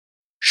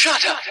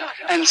Shut up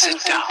and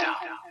sit down.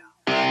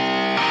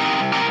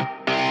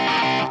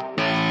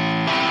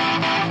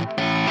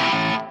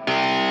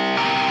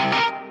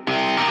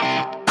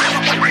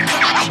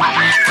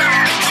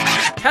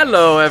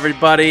 Hello,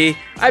 everybody.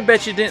 I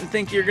bet you didn't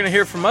think you were going to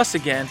hear from us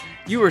again.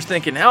 You were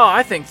thinking, oh,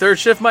 I think Third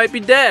Shift might be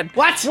dead.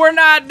 What? We're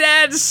not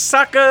dead,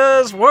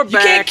 suckers. We're back. You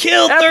can't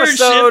kill Third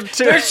Shift.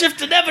 Third Shift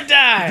to never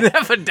die.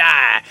 Never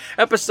die.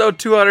 Episode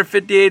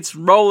 258's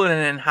rolling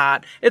in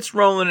hot. It's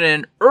rolling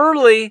in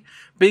early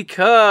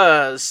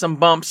because some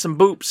bumps, some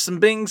boops, some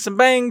bings, some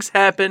bangs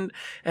happened,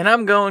 and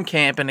I'm going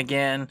camping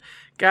again.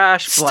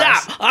 Gosh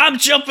bless. Stop. I'm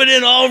jumping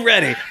in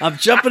already.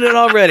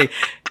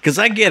 Because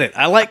I get it.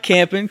 I like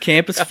camping.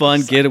 Camping's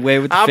fun. Get away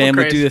with the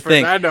family. Do the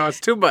thing. I know.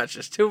 It's too much.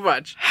 It's too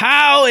much.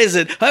 How is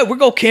it? Hey, we're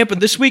going camping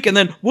this week, and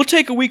then we'll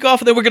take a week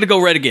off, and then we're going to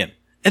go right again.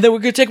 And then we're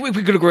going to take a week.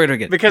 We're going to go right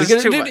again. Because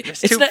it's too much.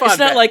 It's too fun.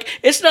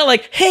 It's not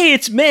like, hey,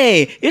 it's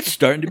May. It's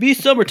starting to be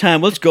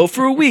summertime. Let's go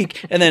for a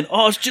week. And then,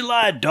 oh, it's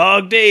July.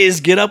 Dog days.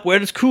 Get up where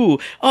it's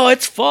cool. Oh,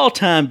 it's fall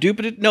time, dude.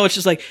 But no, it's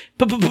just like,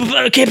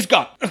 camp's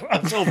gone.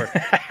 It's over.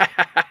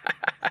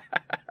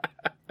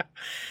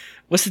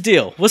 What's the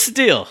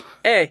deal?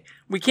 Hey,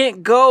 we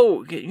can't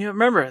go. You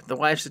remember, the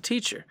wife's a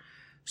teacher.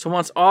 So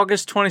once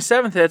August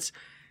 27th hits,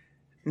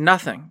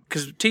 nothing.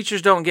 Because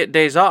teachers don't get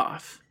days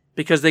off.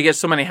 Because they get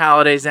so many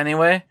holidays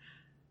anyway.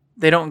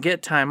 They don't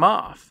get time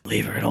off.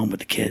 Leave her at home with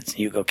the kids and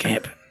you go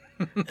camping.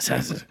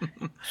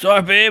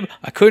 Sorry, babe.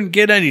 I couldn't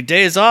get any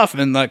days off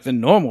in like the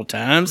normal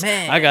times.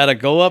 Man. I got to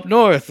go up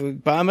north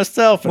by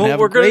myself and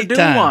have a great time. We're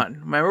going to do one.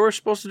 Remember, we're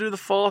supposed to do the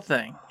fall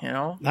thing, you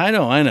know? I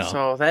know.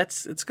 So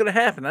it's going to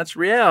happen. That's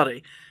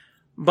reality.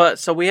 But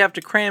so we have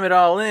to cram it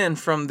all in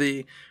from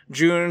the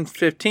June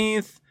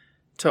 15th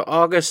to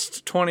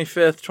August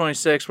 25th,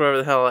 26th, whatever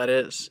the hell that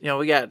is. You know,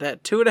 we got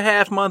that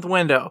 2.5 month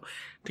window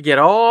to get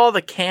all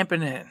the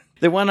camping in.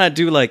 Then why not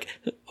do like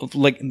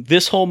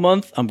this whole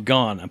month? I'm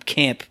gone. I'm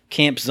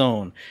camp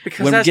zone.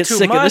 Because when that's we get too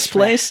sick much, of this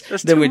place,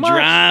 then we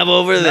drive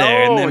over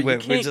there, and then you we're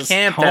can't just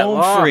camp that home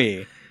long.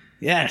 free.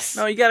 Yes.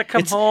 No, you got to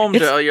come home to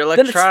your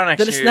electronics.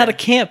 Then it's not a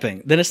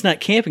camping. Then it's not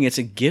camping. It's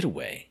a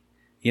getaway.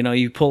 You know,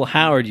 you pull a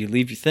Howard, you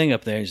leave your thing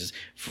up there, and just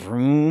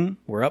vroom.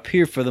 We're up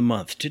here for the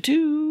month.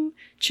 Choo-choo,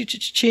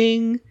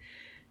 ching.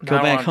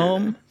 Go back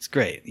home. It's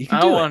great. You can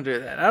do it. I don't want to do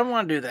that. I don't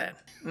want to do that.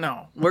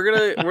 No,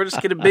 we're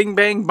just gonna bing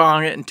bang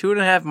bong it in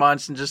 2.5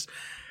 months and just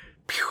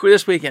pew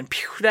this weekend,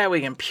 pew that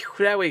weekend, pew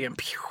that weekend,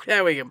 pew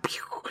that weekend,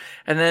 pew,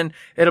 and then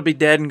it'll be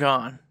dead and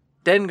gone,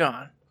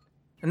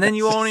 and then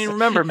you won't even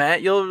remember,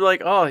 Matt. You'll be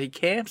like, oh, he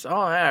camps.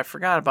 Oh, yeah, I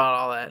forgot about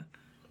all that.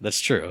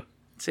 That's true.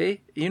 See,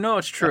 you know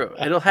it's true.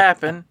 It'll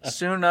happen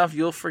soon enough.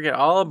 You'll forget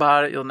all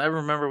about it. You'll never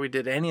remember we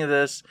did any of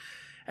this,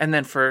 and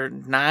then for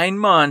 9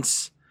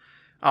 months,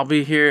 I'll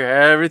be here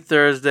every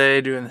Thursday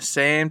doing the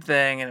same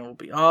thing, and it will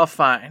be all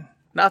fine.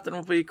 Nothing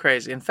will be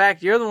crazy. In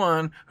fact, you're the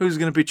one who's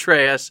going to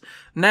betray us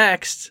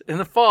next in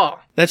the fall.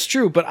 That's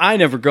true, but I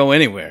never go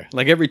anywhere.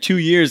 Like every 2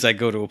 years I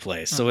go to a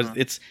place. So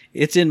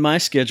it's in my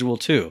schedule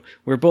too.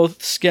 We're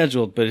both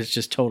scheduled, but it's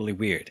just totally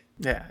weird.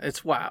 Yeah,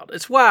 it's wild.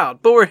 It's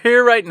wild. But we're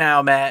here right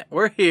now, Matt.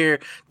 We're here.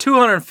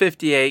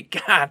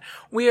 258. God,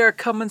 we are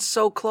coming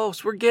so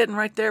close. We're getting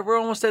right there. We're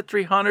almost at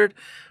 300.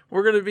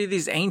 We're going to be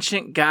these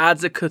ancient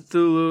gods of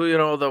Cthulhu, you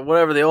know,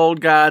 the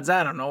old gods.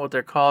 I don't know what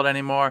they're called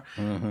anymore.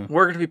 Mm-hmm.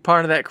 We're going to be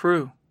part of that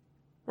crew.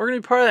 We're going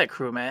to be part of that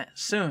crew, Matt,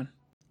 soon.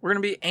 We're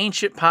going to be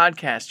ancient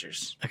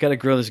podcasters. I got to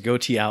grow this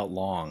goatee out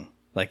long.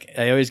 Like,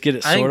 I always get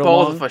it sort of long. I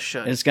think both of us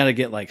should. And it's got to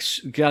get like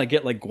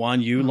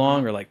Guan Yu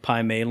long or like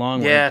Pai Mei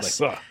long.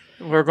 Yes.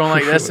 We're going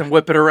like this and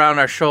whip it around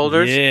our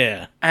shoulders.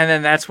 Yeah. And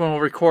then that's when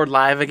we'll record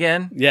live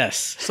again.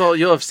 Yes. So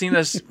you'll have seen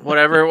us,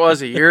 whatever it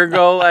was, a year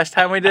ago last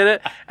time we did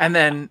it. And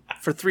then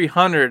for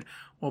 300,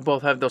 we'll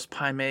both have those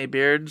Pai Mei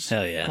beards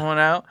going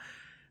out.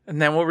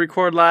 And then we'll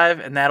record live,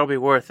 and that'll be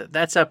worth it.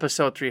 That's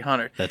episode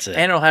 300. That's it.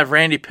 And it'll have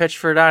Randy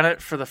Pitchford on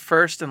it for the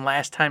first and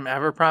last time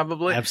ever,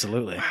 probably.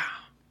 Absolutely. Wow.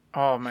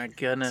 Oh, my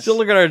goodness. Still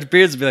look at our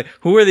beards and be like,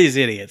 who are these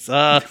idiots?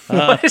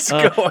 What is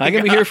going on? I'm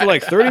going to be here for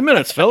like 30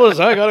 minutes, fellas.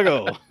 I got to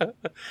go.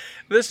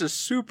 This is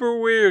super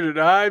weird, and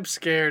I'm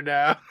scared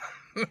now.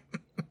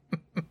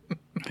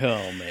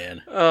 Oh,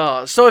 man.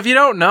 So if you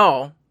don't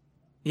know,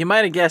 you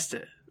might have guessed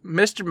it.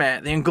 Mr.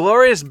 Matt, the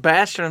inglorious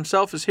bastard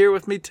himself, is here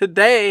with me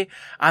today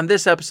on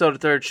this episode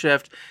of Third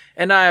Shift.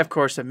 And I, of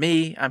course, am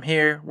me. I'm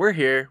here.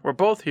 We're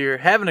both here,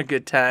 having a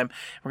good time.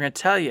 We're going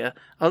to tell you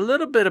a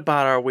little bit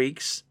about our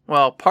weeks.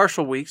 Well,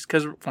 partial weeks,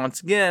 because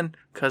once again,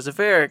 because of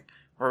Eric,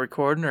 we're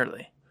recording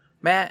early.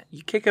 Matt,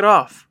 you kick it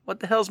off.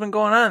 What the hell's been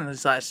going on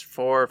these last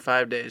 4 or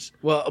 5 days?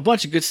 Well, a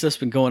bunch of good stuff's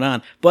been going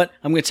on, but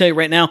I'm going to tell you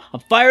right now,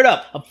 I'm fired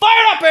up,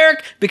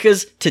 Eric,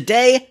 because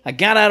today I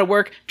got out of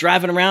work,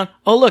 driving around.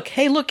 Oh, look,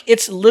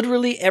 it's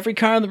literally every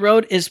car on the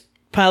road is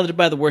piloted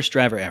by the worst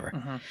driver ever.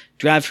 Mm-hmm.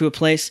 Drive to a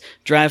place,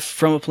 drive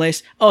from a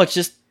place. Oh, it's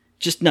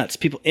just nuts.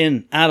 People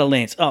in, out of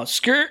lanes. Oh,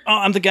 skirt. Oh,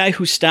 I'm the guy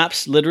who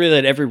stops literally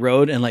at every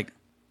road and like,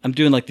 I'm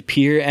doing like the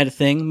peer at a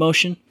thing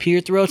motion, peer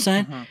at the road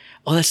sign. Mm-hmm.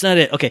 Oh, that's not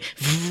it. Okay.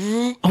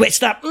 Oh, wait,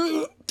 stop.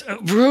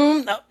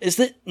 Vroom. No, is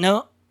it?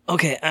 No.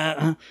 Okay.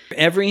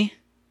 Every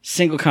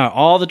Single car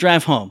all the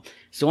drive home.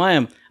 So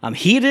I'm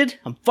heated,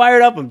 I'm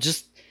fired up, I'm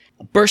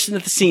bursting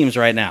at the seams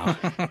right now.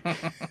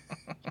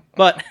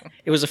 But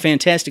it was a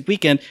fantastic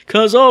weekend,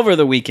 because over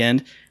the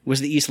weekend was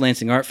the East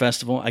Lansing Art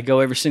Festival. I go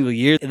every single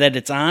year that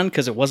it's on,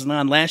 because it wasn't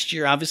on last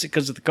year, obviously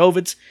because of the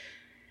COVIDs,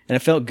 and it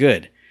felt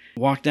good.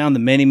 Walked down the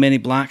many, many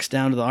blocks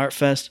down to the Art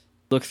Fest,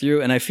 look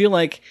through, and I feel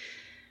like,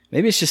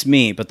 maybe it's just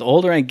me, but the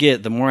older I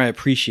get, the more I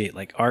appreciate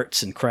like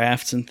arts and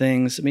crafts and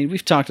things. I mean,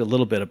 we've talked a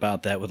little bit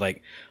about that with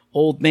like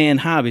old man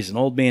hobbies and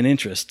old man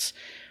interests.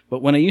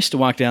 But when I used to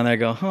walk down there, I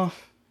go, oh,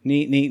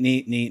 neat, neat,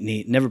 neat, neat,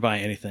 neat. Never buy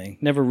anything.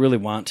 Never really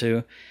want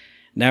to.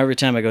 Now every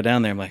time I go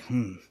down there, I'm like,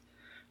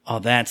 oh,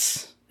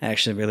 that's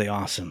actually really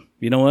awesome.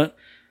 You know what?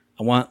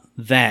 I want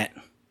that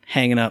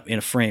hanging up in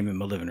a frame in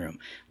my living room.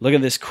 Look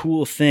at this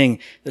cool thing,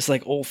 this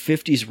like old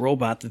 50s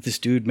robot that this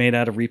dude made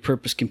out of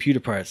repurposed computer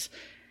parts.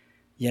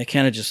 Yeah, I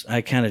kind of just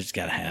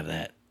got to have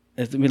that.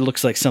 I mean, it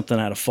looks like something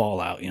out of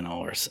Fallout, you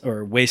know,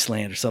 or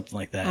Wasteland or something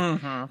like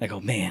that. I go,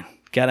 man,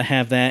 gotta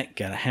have that,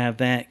 gotta have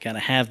that, gotta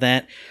have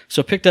that.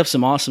 So I picked up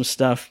some awesome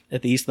stuff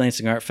at the East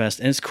Lansing Art Fest,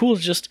 and it's cool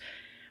to just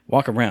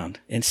walk around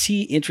and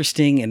see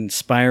interesting and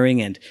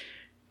inspiring and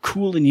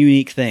cool and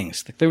unique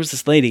things. Like there was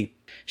this lady,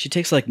 she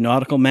takes like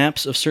nautical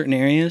maps of certain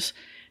areas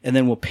and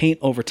then will paint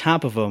over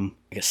top of them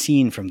like a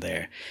scene from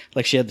there.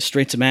 Like she had the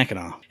Straits of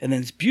Mackinac. And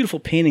then this beautiful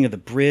painting of the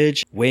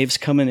bridge, waves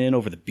coming in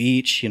over the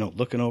beach, you know,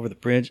 looking over the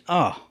bridge.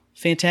 Oh,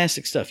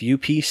 fantastic stuff.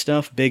 UP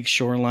stuff, big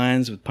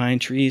shorelines with pine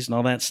trees and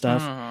all that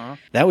stuff.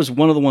 That was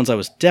one of the ones I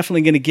was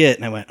definitely going to get.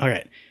 And I went, all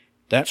right,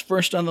 that's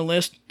first on the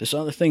list. This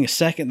other thing is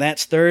second.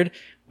 That's third.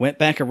 Went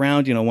back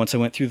around, you know, once I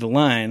went through the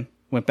line,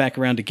 went back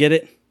around to get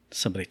it.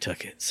 Somebody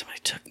took it. Somebody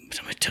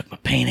took my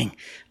painting.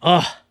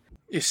 Oh,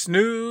 you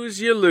snooze,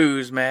 you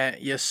lose,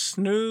 Matt. You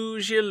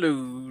snooze, you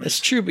lose. that's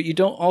true, but you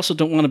don't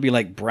want to be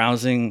like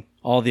browsing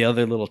all the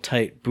other little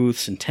tight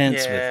booths and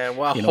tents with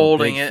while you know,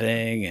 holding big it.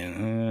 Thing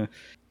and,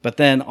 but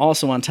then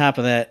also on top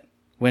of that,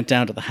 went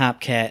down to the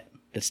Hopcat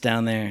that's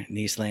down there in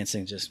East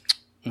Lansing. Just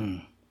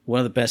one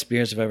of the best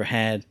beers I've ever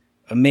had.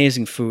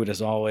 Amazing food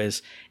as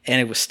always, and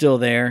it was still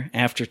there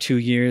after 2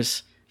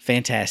 years.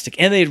 Fantastic,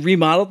 and they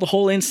remodeled the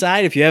whole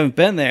inside. If you haven't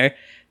been there,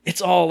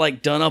 it's all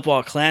like done up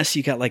all classy.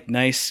 You got like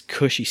nice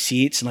cushy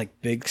seats and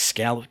like big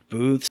scalloped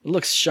booths. It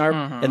looks sharp,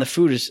 and the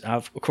food is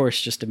of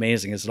course just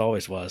amazing as it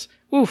always was.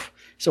 Oof!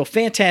 So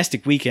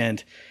fantastic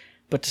weekend.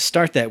 But to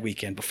start that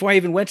weekend, before I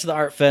even went to the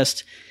Art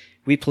Fest,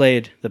 we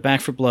played the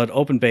Back for Blood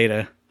open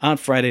beta on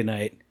Friday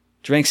night.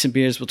 Drank some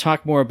beers. We'll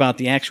talk more about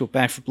the actual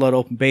Back for Blood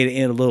open beta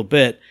in a little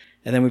bit.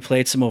 And then we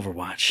played some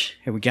Overwatch.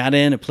 And we got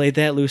in and played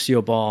that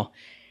Lucio ball.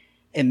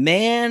 And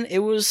man, it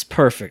was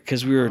perfect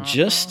because we were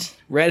just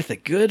right at the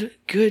good,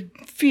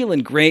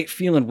 feeling great,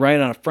 feeling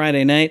right on a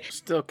Friday night.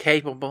 Still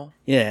capable.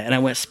 Yeah, and I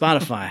went,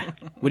 Spotify,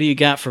 what do you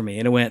got for me?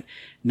 And it went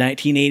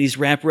 1980s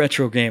rap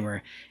retro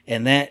gamer.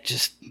 And that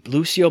just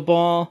Lucio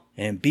ball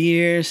and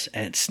beers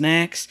and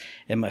snacks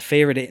and my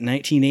favorite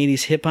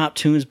 1980s hip-hop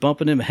tunes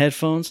bumping in my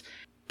headphones.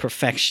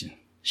 Perfection.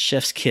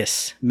 Chef's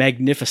kiss.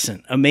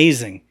 Magnificent.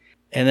 Amazing.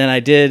 And then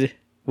I did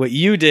what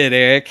you did,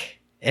 Eric.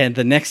 And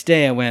the next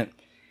day I went,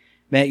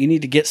 Matt, you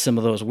need to get some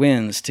of those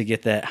wins to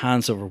get that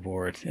Hanzo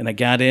reward. And I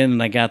got in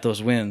and I got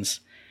those wins.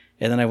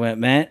 And then I went,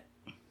 Matt,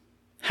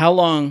 how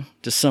long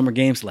does summer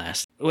games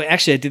last? Well,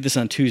 actually, I did this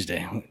on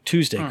Tuesday.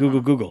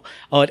 Google.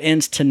 Oh, it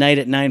ends tonight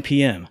at 9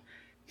 p.m.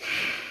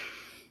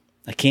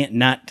 I can't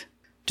not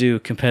do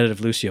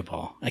competitive Lucio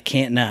ball. I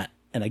can't not.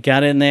 And I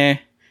got in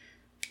there.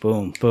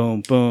 Boom,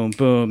 boom, boom,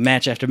 boom.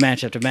 Match after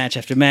match after match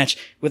after match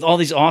with all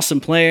these awesome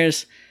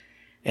players.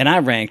 And I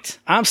ranked.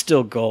 I'm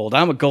still gold.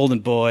 I'm a golden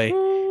boy.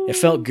 It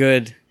felt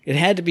good. It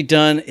had to be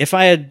done. If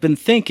I had been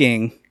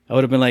thinking, I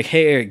would have been like,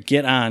 hey, Eric,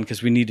 get on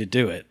because we need to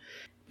do it.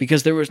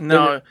 Because there were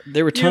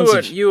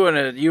tons you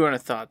wouldn't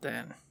have thought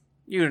that.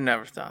 You would have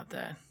never thought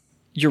that.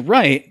 You're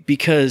right,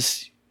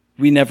 because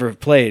we never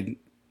played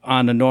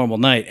on a normal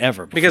night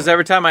ever before. Because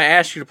every time I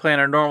ask you to play on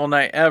a normal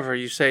night ever,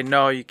 you say,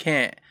 no, you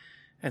can't.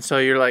 And so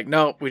you're like,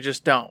 nope, we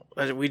just don't.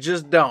 We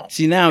just don't.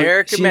 See now,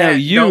 Eric and Matt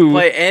don't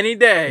play any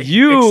day.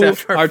 You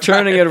are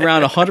turning it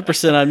around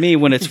 100% on me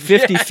when it's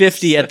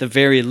 50-50 at the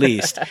very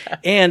least.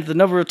 And the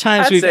number of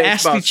times we've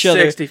asked each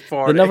other,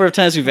 60-40. the number of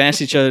times we've asked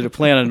each other to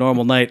play on a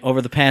normal night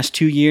over the past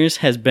 2 years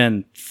has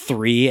been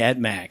 3 at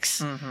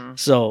max.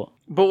 So,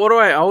 but what do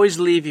I always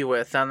leave you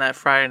with on that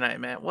Friday night,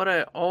 man? What do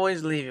I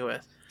always leave you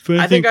with?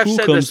 I think I've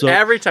said this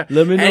every time.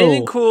 Let me know.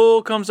 Anything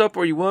cool comes up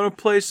or you want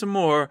to play some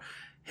more,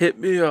 hit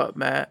me up,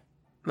 Matt.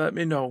 Let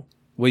me know.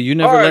 Well, you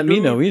never let me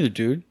know either,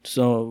 dude.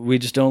 So we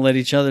just don't let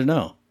each other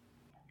know.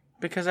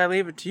 Because I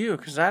leave it to you.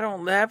 Because I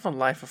don't have a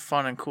life of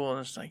fun and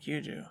coolness like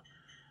you do.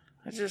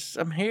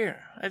 I'm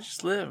here. I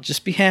just live.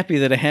 Just be happy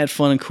that I had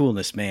fun and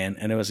coolness, man.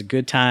 And it was a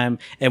good time.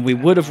 And we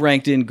would have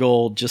ranked in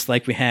gold just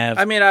like we have.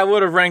 I mean, I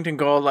would have ranked in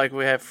gold like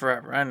we have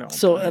forever. I know.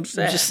 So I'm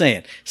just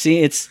saying.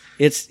 See, it's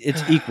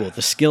equal.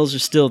 The skills are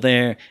still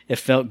there. It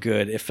felt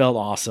good. It felt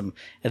awesome.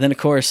 And then, of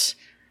course,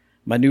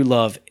 my new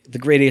love, the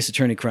Great Ace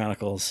Attorney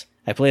Chronicles.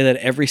 I play that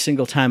every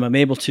single time I'm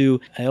able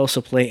to. I also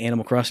play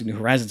Animal Crossing New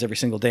Horizons every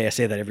single day. I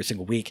say that every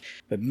single week.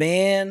 But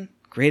man,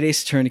 Great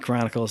Ace Attorney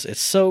Chronicles,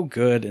 it's so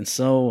good and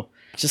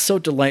just so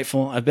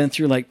delightful. I've been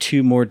through like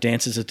 2 more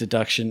Dances of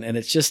Deduction, and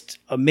it's just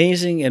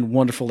amazing and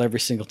wonderful every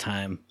single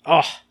time.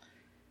 Oh,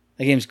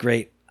 that game's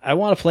great. I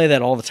want to play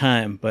that all the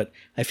time, but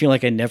I feel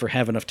like I never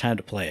have enough time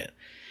to play it.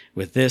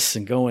 With this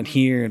and going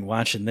here and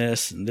watching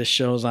this, and this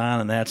show's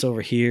on and that's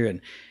over here,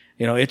 and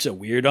it's a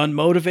weird,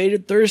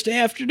 unmotivated Thursday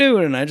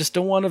afternoon, and I just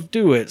don't want to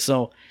do it.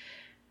 So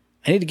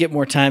I need to get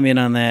more time in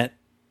on that,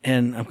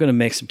 and I'm going to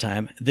make some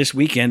time. This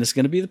weekend is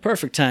going to be the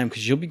perfect time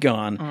because you'll be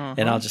gone,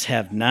 and I'll just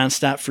have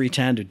nonstop free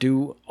time to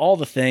do all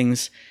the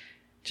things,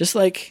 just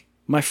like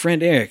my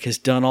friend Eric has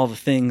done all the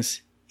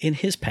things in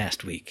his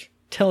past week.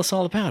 Tell us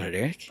all about it,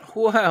 Eric.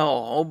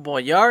 Well, oh boy,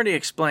 you already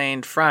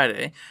explained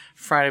Friday.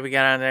 Friday we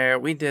got on there.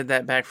 We did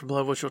that Back 4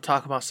 Blood, which we'll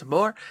talk about some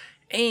more.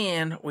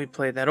 And we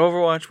played that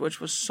Overwatch,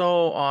 which was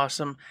so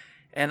awesome.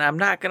 And I'm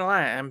not going to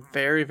lie, I'm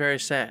very, very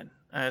sad.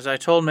 As I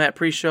told Matt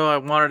pre-show, I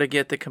wanted to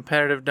get the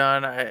competitive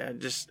done.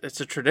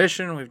 It's a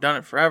tradition. We've done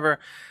it forever.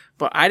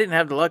 But I didn't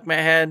have the luck Matt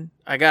had.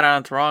 I got on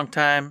at the wrong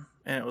time,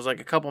 and it was like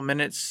a couple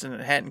minutes, and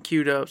it hadn't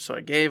queued up. So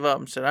I gave up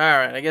and said, all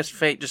right, I guess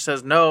fate just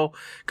says no.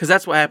 Because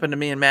that's what happened to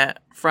me and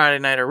Matt Friday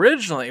night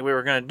originally. We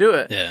were going to do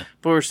it. Yeah.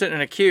 But we were sitting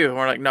in a queue, and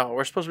we're like, no,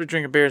 we're supposed to be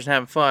drinking beers and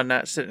having fun,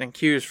 not sitting in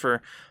queues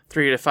for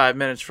 3 to 5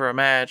 minutes for a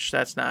match.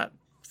 That's not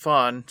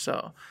fun.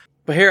 So,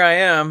 but here I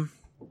am,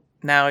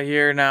 now a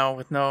year now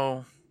with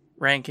no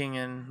ranking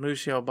in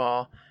Lucio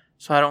Ball.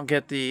 So I don't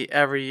get the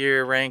every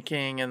year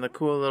ranking and the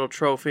cool little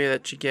trophy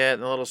that you get,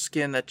 and the little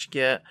skin that you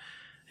get,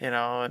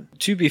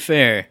 To be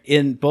fair,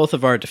 in both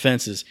of our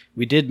defenses,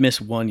 we did miss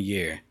 1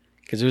 year.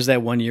 Because it was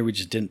that 1 year we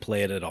just didn't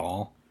play it at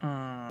all.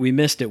 We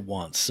missed it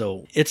once.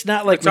 So it's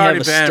not like we have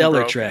a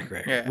stellar track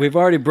record. Yeah. We've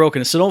already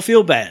broken it, so don't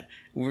feel bad.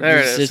 There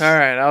it is. All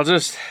right, I'll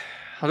just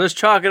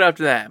chalk it up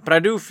to that. But I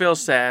do feel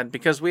sad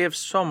because we have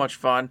so much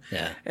fun.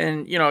 Yeah.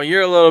 And,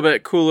 you're a little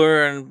bit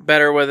cooler and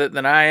better with it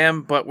than I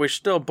am, but we're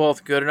still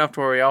both good enough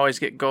to where we always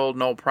get gold,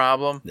 no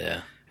problem.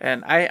 Yeah.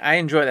 And I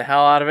enjoy the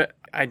hell out of it.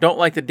 I don't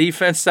like the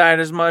defense side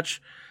as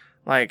much.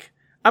 Like,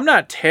 I'm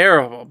not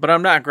terrible, but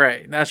I'm not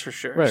great. That's for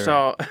sure. Right,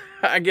 so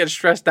I get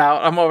stressed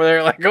out. I'm over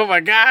there like, oh my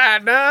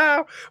God,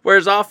 no.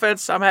 Whereas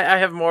offense, I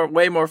have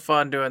way more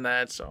fun doing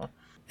that. So.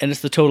 And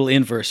it's the total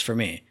inverse for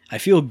me. I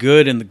feel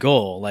good in the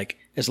goal, like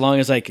as long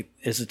as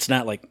it's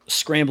not like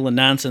scrambling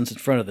nonsense in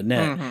front of the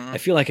net. I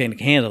feel like I can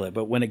handle it.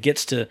 But when it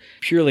gets to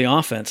purely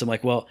offense, I'm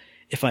like, well,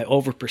 if I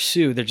over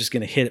pursue, they're just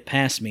going to hit it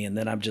past me, and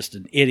then I'm just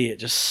an idiot,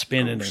 just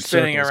spinning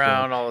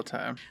around all the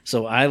time.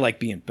 So I like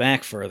being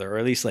back further, or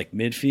at least like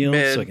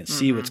midfield, so I can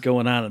see what's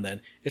going on, and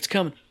then it's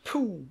coming.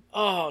 Pooh!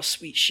 Oh,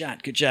 sweet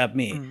shot! Good job,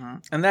 me.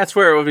 And that's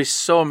where it would be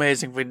so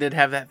amazing if we did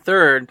have that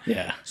third.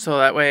 Yeah. So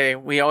that way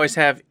we always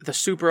have the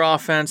super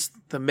offense,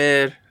 the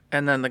mid,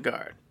 and then the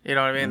guard. You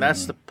know what I mean?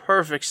 That's the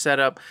perfect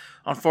setup.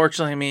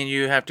 Unfortunately, me and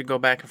you have to go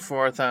back and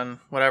forth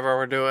on whatever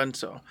we're doing.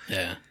 So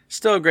yeah.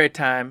 Still a great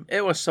time.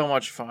 It was so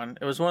much fun.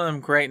 It was one of them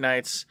great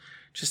nights.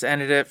 Just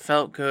ended it,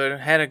 felt good,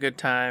 had a good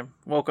time.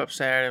 Woke up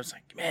Saturday, I was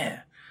like,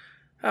 man,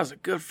 that was a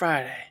good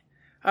Friday.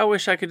 I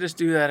wish I could just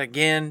do that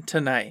again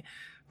tonight.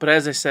 But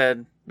as I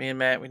said, me and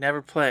Matt, we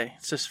never play.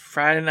 It's just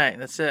Friday night.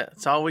 That's it.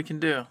 That's all we can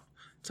do.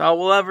 That's all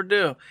we'll ever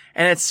do.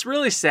 And it's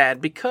really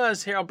sad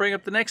because, here, I'll bring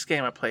up the next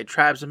game I played,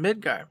 Tribes of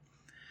Midgard.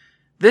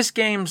 This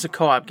game's a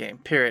co-op game,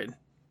 period.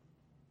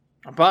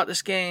 I bought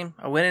this game.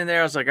 I went in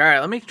there. I was like, all right,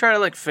 let me try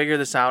to figure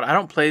this out. I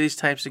don't play these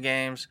types of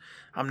games.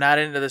 I'm not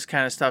into this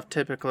kind of stuff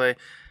typically.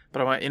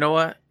 But I went, you know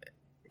what?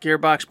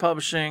 Gearbox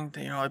Publishing,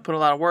 they put a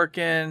lot of work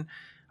in.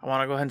 I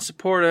want to go ahead and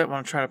support it. I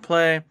want to try to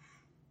play.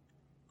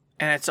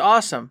 And it's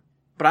awesome.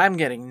 But I'm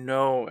getting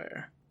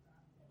nowhere.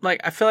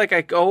 I feel like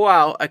I go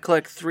out, I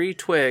collect 3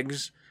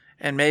 twigs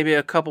and maybe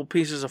a couple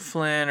pieces of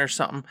flint or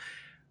something.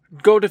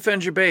 Go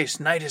defend your base.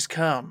 Night has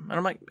come. And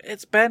I'm like,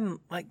 it's been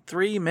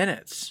 3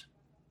 minutes.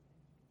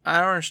 I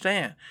don't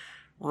understand.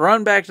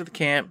 Run back to the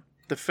camp,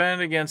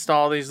 defend against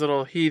all these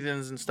little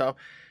heathens and stuff.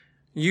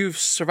 You've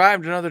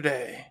survived another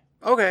day.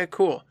 Okay,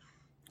 cool.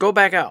 Go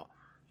back out.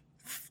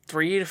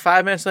 3 to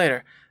 5 minutes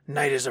later,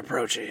 night is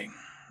approaching.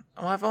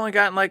 Well, I've only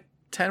gotten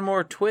 10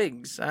 more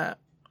twigs. I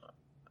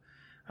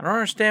don't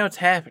understand what's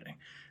happening.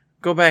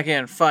 Go back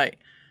in, fight.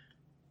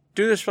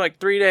 Do this for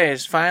 3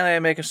 days. Finally, I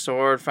make a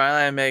sword.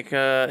 Finally, I make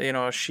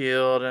a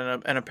shield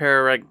and a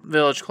pair of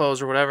village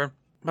clothes or whatever.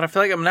 But I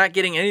feel like I'm not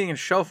getting anything to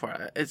show for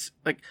it.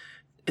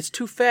 It's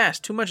too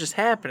fast. Too much is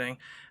happening.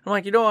 I'm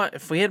like, you know what?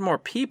 If we had more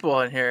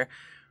people in here,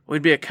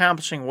 we'd be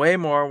accomplishing way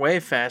more, way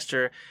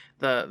faster.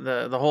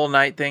 The whole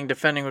night thing,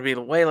 defending would be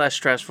way less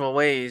stressful,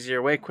 way easier,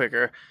 way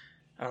quicker.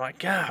 And I'm like,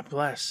 God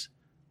bless.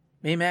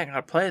 Me and Matt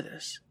gotta play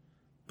this.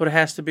 But it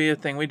has to be a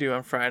thing we do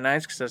on Friday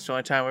nights because that's the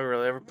only time we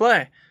really ever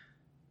play.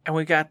 And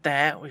we got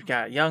that. We've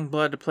got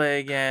Youngblood to play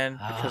again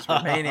because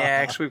we're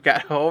maniacs. We've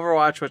got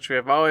Overwatch, which we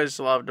have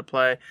always loved to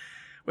play.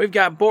 We've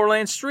got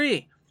Borderlands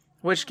 3,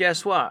 which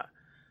guess what?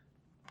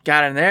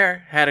 Got in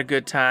there, had a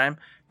good time,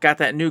 got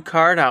that new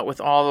card out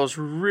with all those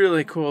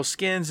really cool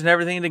skins and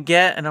everything to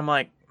get, and I'm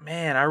like,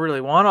 man, I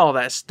really want all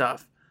that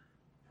stuff.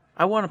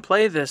 I want to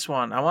play this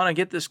one. I want to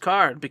get this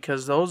card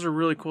because those are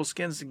really cool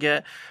skins to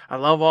get. I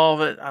love all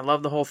of it. I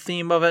love the whole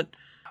theme of it.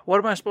 What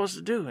am I supposed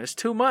to do? It's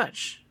too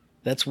much.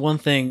 That's one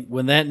thing.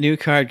 When that new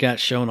card got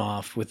shown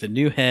off with the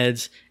new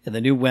heads and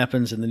the new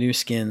weapons and the new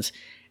skins,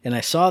 and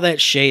I saw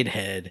that Shade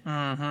head,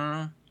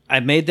 I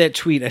made that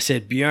tweet. I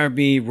said,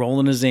 BRB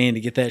rolling a Zane to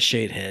get that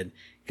Shade head.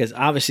 Because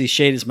obviously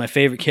Shade is my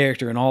favorite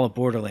character in all of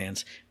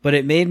Borderlands. But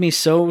it made me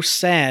so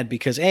sad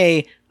because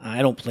A,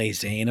 I don't play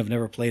Zane. I've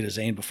never played a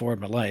Zane before in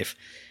my life.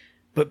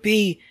 But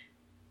B,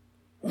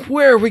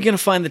 where are we going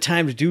to find the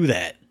time to do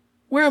that?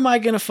 Where am I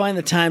going to find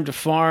the time to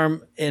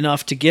farm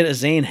enough to get a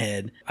Zane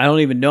head? I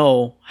don't even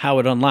know how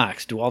it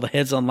unlocks. Do all the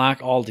heads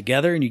unlock all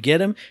together and you get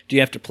them? Do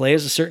you have to play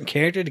as a certain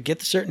character to get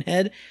the certain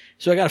head?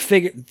 So I got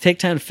to take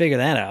time to figure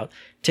that out.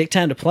 Take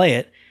time to play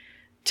it.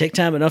 Take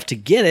time enough to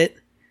get it.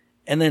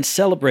 And then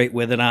celebrate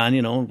with it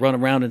on, run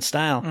around in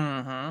style.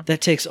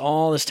 That takes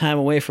all this time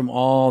away from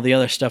all the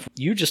other stuff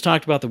you just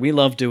talked about that we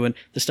love doing,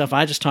 the stuff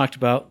I just talked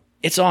about.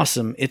 It's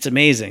awesome. It's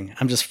amazing.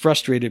 I'm just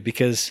frustrated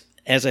because,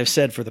 as I've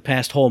said for the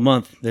past whole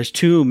month, there's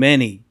too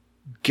many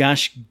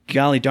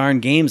golly darn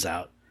games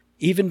out.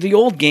 Even the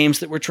old games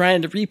that we're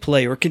trying to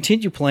replay or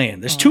continue playing.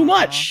 There's too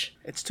much.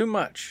 It's too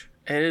much.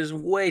 It is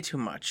way too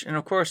much. And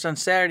of course, on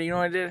Saturday, you know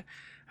what I did?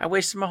 I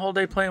wasted my whole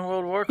day playing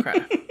World of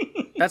Warcraft.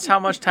 That's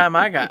how much time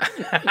I got.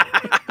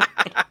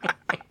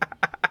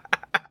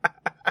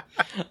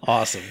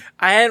 Awesome.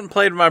 I hadn't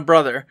played with my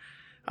brother.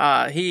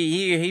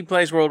 He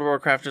plays World of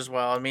Warcraft as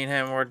well. And me and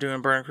him were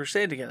doing Burning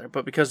Crusade together.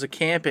 But because of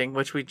camping,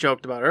 which we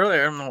joked about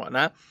earlier and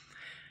whatnot,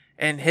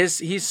 and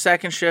he's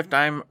second shift,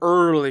 I'm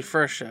early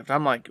first shift.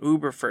 I'm like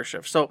uber first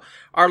shift. So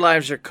our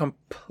lives are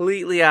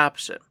completely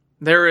opposite.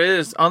 There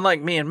is,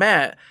 unlike me and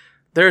Matt,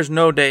 there's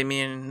no day me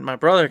and my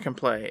brother can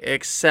play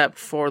except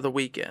for the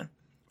weekend.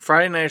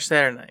 Friday night or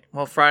Saturday night.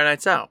 Well, Friday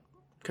night's out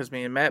because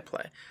me and Matt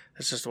play.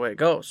 That's just the way it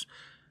goes.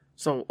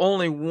 So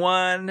only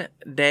one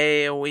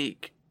day a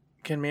week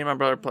can me and my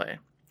brother play.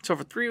 So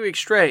for 3 weeks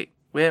straight,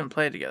 we haven't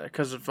played together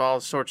because of all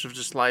sorts of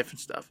just life and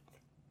stuff.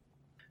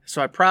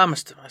 So I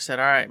promised him. I said,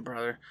 all right,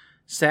 brother,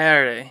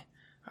 Saturday,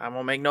 I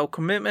won't make no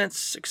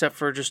commitments except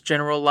for just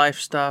general life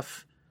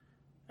stuff,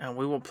 and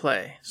we will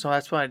play. So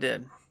that's what I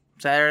did.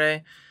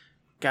 Saturday,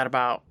 got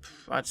about,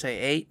 I'd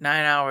say,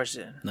 8-9 hours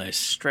in. Nice.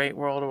 Straight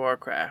World of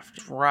Warcraft.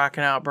 Just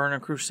rocking out Burning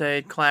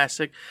Crusade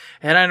Classic.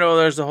 And I know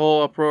there's the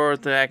whole uproar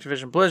with the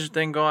Activision Blizzard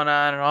thing going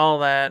on and all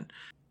that.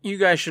 You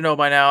guys should know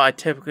by now I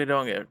typically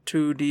don't get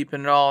too deep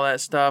into all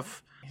that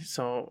stuff.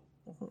 So,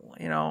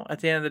 at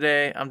the end of the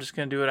day, I'm just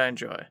going to do what I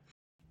enjoy.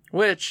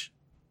 Which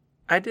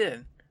I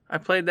did. I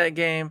played that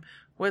game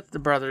with the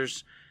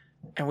brothers,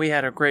 and we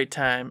had a great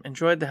time.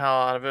 Enjoyed the hell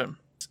out of it.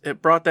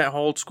 It brought that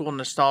old school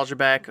nostalgia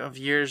back of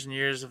years and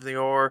years of the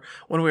ore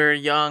when we were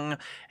young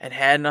and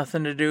had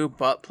nothing to do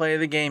but play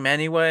the game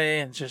anyway,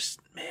 and just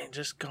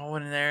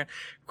going in there,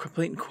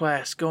 completing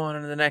quests, going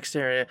into the next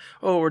area.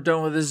 Oh, we're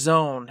done with this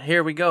zone.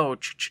 Here we go.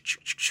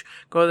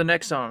 Go to the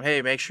next zone.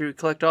 Hey, make sure you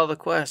collect all the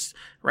quests.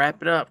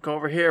 Wrap it up. Go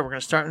over here. We're going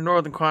to start in the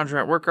Northern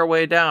Quadrant, work our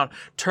way down,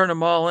 turn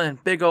them all in.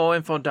 Big old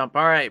info dump.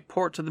 All right,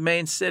 port to the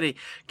main city.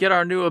 Get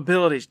our new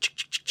abilities.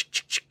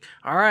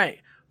 All right,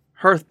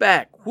 Hearth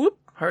back. Whoop.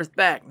 Hearth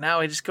back. Now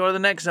we just go to the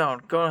next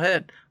zone. Go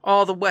ahead.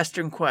 All the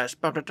Western quests.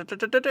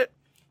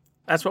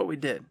 That's what we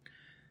did.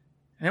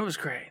 And it was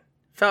great.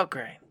 Felt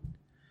great.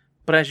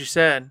 But as you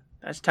said,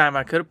 that's time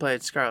I could have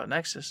played Scarlet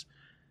Nexus.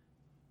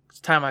 It's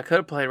time I could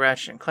have played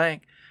Ratchet and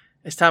Clank.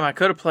 It's time I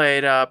could have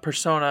played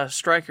Persona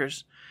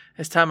Strikers.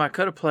 It's time I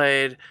could have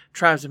played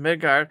Tribes of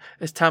Midgard.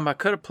 It's time I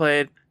could have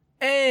played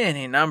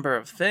any number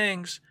of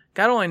things.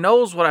 God only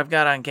knows what I've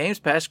got on Games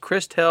Pass.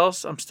 Chris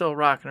Tales, I'm still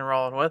rocking and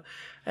rolling with.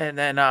 And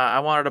then I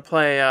wanted to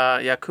play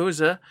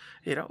Yakuza,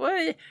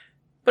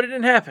 but it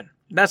didn't happen.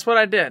 That's what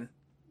I did.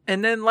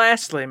 And then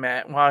lastly,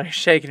 Matt, while you're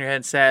shaking your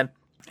head sad,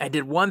 I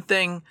did one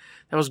thing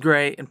that was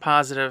great and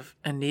positive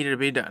and needed to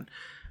be done.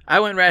 I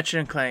went Ratchet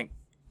and Clank,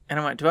 and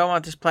I went, do I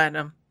want this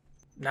platinum?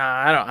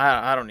 Nah,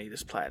 I don't need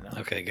this platinum.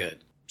 Okay,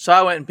 good. So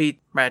I went and beat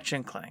Ratchet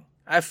and Clank.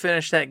 I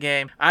finished that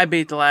game. I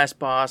beat the last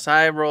boss.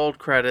 I rolled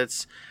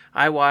credits.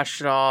 I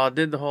watched it all,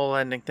 did the whole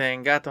ending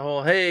thing, got the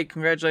whole, hey,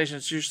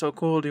 congratulations, you're so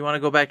cool. Do you want to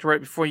go back to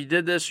right before you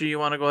did this, or you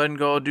want to go ahead and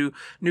go do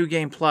New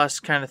Game Plus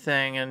kind of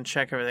thing and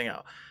check everything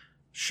out?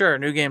 Sure,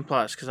 New Game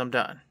Plus, because I'm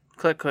done.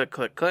 Click, click,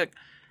 click, click.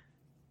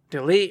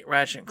 Delete,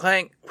 Ratchet and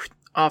Clank,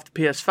 off the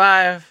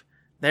PS5.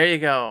 There you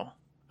go.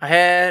 I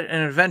had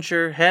an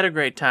adventure, had a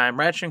great time.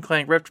 Ratchet and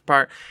Clank Rift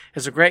Apart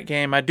is a great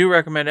game. I do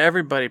recommend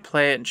everybody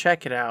play it and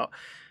check it out.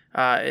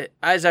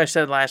 As I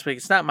said last week,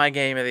 it's not my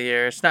game of the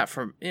year. It's not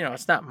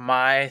it's not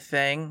my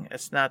thing.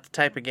 It's not the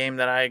type of game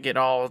that I get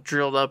all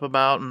drilled up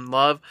about and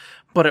love,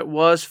 but it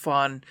was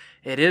fun.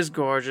 It is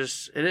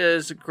gorgeous. It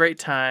is a great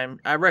time.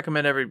 I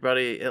recommend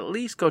everybody at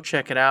least go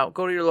check it out.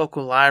 Go to your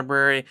local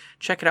library,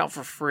 check it out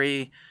for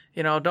free.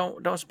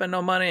 Don't spend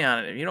no money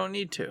on it. You don't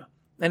need to.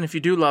 And if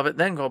you do love it,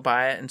 then go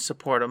buy it and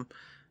support them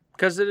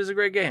because it is a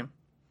great game.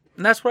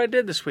 And that's what I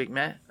did this week,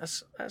 Matt.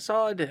 That's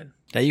all I did.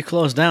 Now you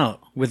closed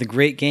out with a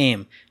great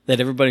game that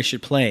everybody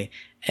should play,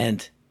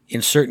 and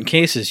in certain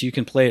cases you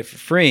can play it for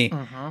free.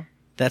 Mm-hmm.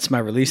 That's my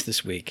release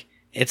this week.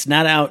 It's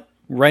not out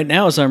right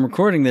now as I'm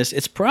recording this.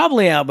 It's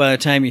probably out by the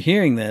time you're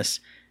hearing this,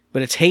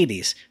 but it's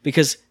Hades,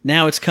 because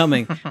now it's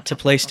coming to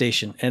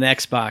PlayStation and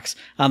Xbox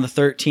on the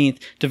 13th,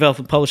 developed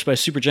and published by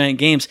Supergiant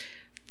Games.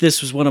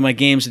 This was one of my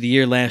games of the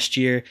year last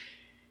year.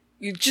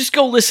 You just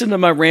go listen to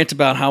my rant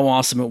about how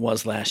awesome it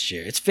was last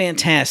year. It's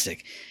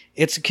fantastic.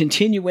 It's a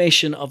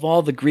continuation of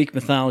all the Greek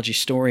mythology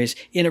stories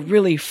in a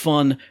really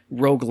fun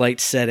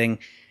roguelite setting.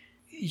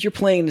 You're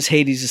playing as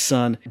Hades'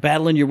 son,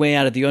 battling your way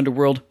out of the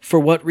underworld. For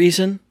what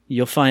reason?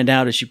 You'll find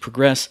out as you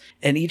progress.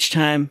 And each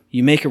time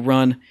you make a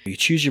run, you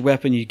choose your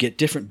weapon, you get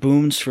different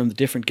boons from the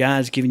different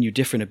gods, giving you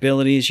different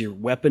abilities. Your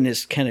weapon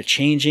is kind of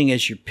changing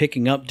as you're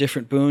picking up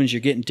different boons.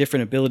 You're getting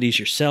different abilities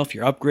yourself.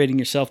 You're upgrading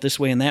yourself this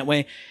way and that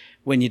way.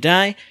 When you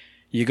die,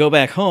 you go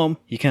back home,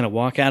 you kind of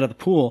walk out of the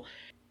pool,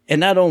 and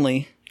not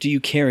only do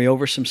you carry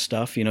over some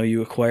stuff,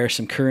 you acquire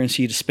some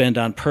currency to spend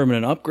on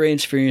permanent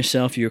upgrades for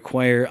yourself, you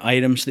acquire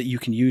items that you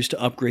can use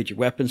to upgrade your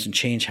weapons and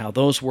change how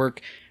those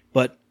work,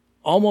 but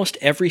almost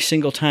every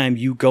single time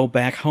you go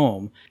back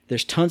home,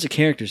 there's tons of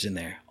characters in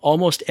there.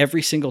 Almost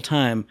every single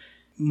time,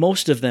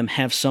 most of them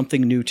have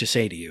something new to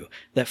say to you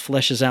that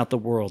fleshes out the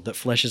world, that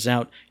fleshes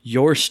out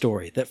your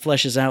story, that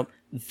fleshes out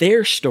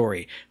their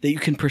story that you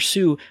can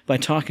pursue by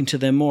talking to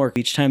them more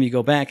each time you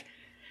go back.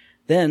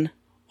 Then,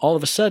 all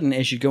of a sudden,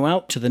 as you go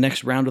out to the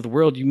next round of the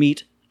world, you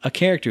meet a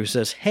character who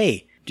says,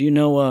 "Hey, do you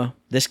know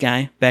this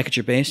guy back at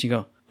your base?" You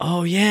go,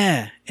 "Oh,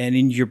 yeah." And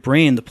in your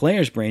brain, the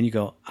player's brain, you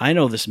go, "I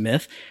know this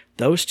myth.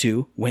 Those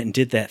two went and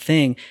did that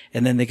thing,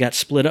 and then they got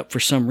split up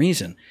for some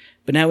reason."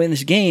 But now in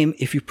this game,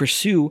 if you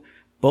pursue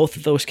both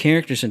of those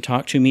characters and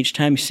talk to them each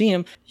time you see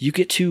them, you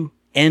get to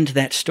end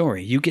that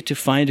story. You get to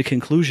find a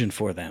conclusion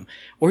for them.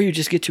 Or you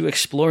just get to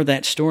explore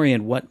that story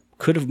and what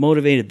could have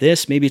motivated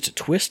this. Maybe it's a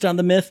twist on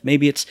the myth.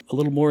 Maybe it's a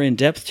little more in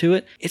depth to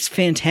it. It's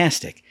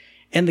fantastic.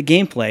 And the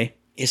gameplay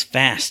is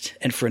fast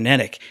and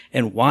frenetic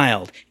and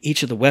wild.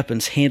 Each of the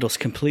weapons handles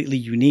completely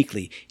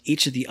uniquely.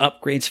 Each of the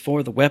upgrades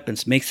for the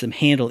weapons makes them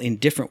handle in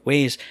different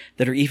ways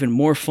that are even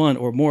more fun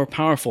or more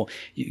powerful.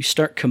 You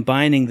start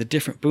combining the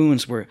different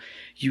boons where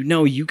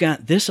you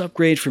got this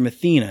upgrade from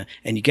Athena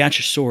and you got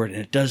your sword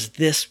and it does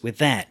this with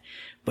that.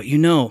 But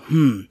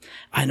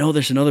I know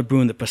there's another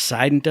boon that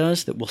Poseidon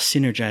does that will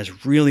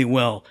synergize really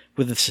well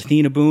with this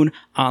Athena boon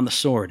on the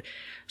sword.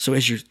 So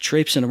as you're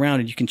traipsing around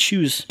and you can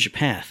choose your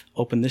path,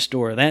 open this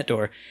door or that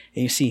door,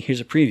 and you see,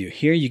 here's a preview.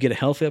 Here you get a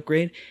health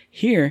upgrade.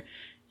 Here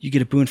you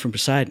get a boon from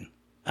Poseidon.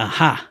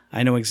 Aha,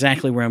 I know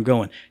exactly where I'm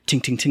going.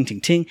 Ting, ting, ting, ting,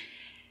 ting.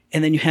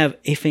 And then you have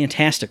a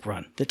fantastic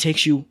run that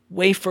takes you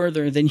way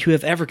further than you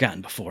have ever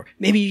gotten before.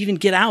 Maybe you even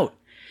get out.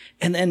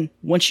 And then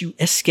once you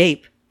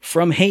escape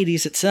from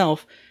Hades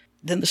itself,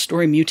 then the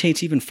story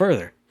mutates even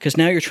further. Because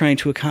now you're trying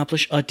to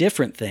accomplish a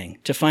different thing,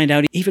 to find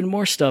out even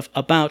more stuff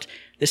about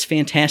this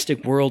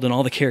fantastic world and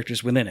all the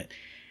characters within it.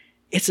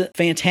 It's a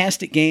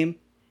fantastic game,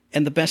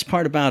 and the best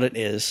part about it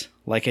is,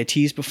 like I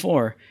teased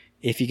before,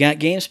 if you got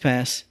Games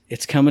Pass,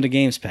 it's coming to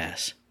Games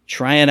Pass.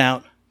 Try it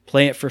out,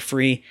 play it for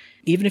free.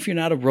 Even if you're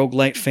not a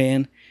roguelite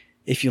fan,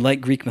 if you like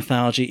Greek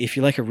mythology, if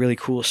you like a really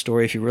cool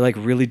story, if you like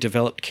really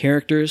developed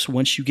characters,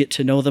 once you get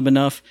to know them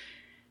enough,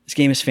 this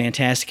game is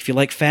fantastic. If you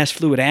like fast,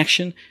 fluid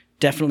action,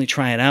 definitely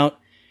try it out.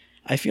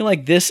 I feel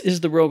like this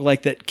is the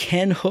roguelike that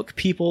can hook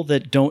people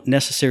that don't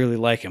necessarily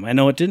like him. I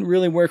know it didn't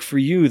really work for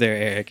you there,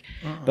 Eric,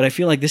 but I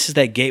feel like this is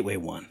that gateway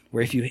one,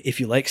 where if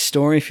you like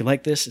story, if you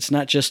like this, it's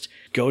not just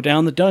go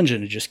down the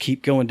dungeon and just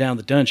keep going down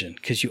the dungeon,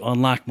 because you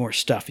unlock more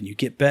stuff and you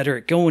get better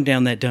at going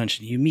down that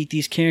dungeon. You meet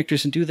these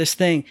characters and do this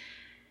thing.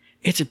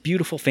 It's a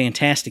beautiful,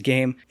 fantastic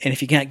game, and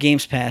if you got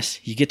Games Pass,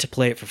 you get to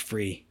play it for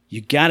free.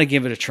 You gotta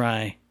give it a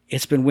try.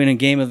 It's been winning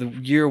Game of the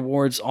Year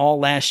awards all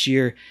last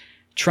year.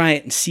 Try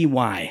it and see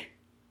why.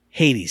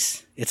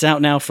 Hades. It's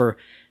out now for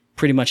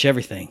pretty much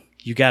everything.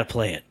 You got to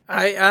play it.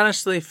 I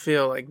honestly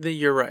feel like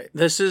you're right.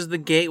 This is the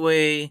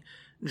gateway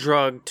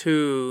drug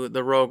to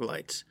the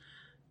roguelites.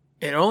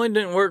 It only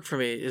didn't work for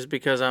me is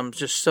because I'm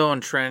just so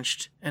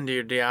entrenched into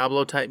your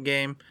Diablo type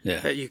game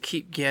that you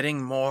keep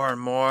getting more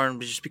and more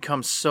and just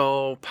become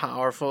so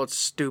powerful. It's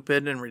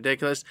stupid and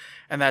ridiculous.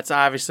 And that's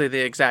obviously the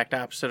exact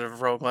opposite of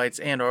roguelites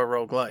and or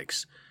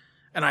roguelikes.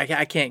 And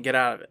I can't get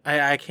out of it.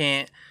 I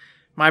can't.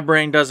 My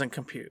brain doesn't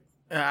compute.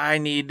 I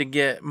need to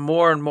get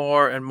more and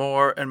more and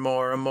more and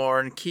more and more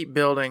and keep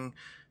building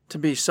to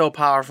be so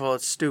powerful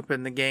it's stupid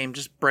and the game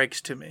just breaks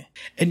to me.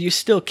 And you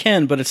still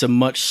can, but it's a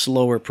much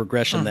slower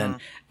progression than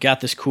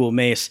got this cool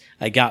mace,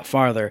 I got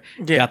farther,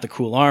 got the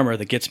cool armor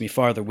that gets me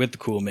farther with the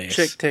cool mace.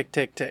 Tick, tick,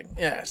 tick, tick.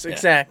 Yes,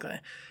 exactly.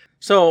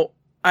 So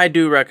I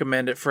do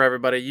recommend it for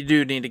everybody. You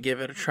do need to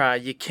give it a try.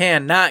 You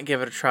cannot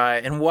give it a try.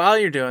 And while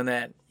you're doing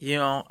that,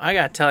 I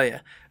got to tell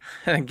you,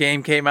 a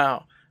game came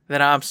out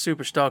that I'm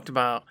super stoked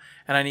about.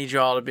 And I need you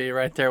all to be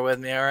right there with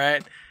me, all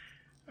right?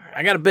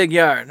 I got a big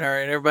yard, all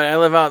right, everybody? I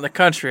live out in the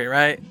country,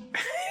 right?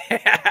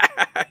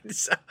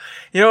 So,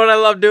 you know what I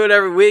love doing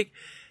every week?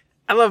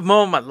 I love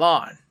mowing my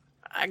lawn.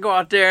 I go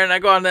out there and I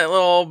go on that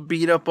little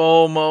beat up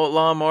old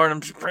lawnmower and I'm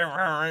just,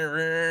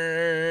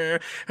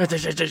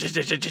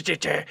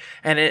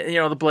 and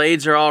it, the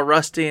blades are all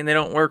rusty and they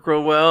don't work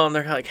real well and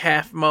they're like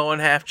half mowing,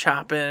 half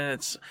chopping. And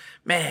it's,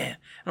 man,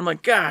 I'm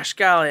like, gosh,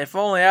 golly, if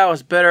only I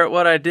was better at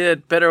what I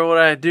did, better at what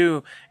I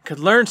do, could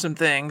learn some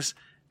things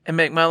and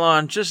make my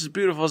lawn just as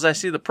beautiful as I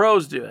see the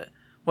pros do it.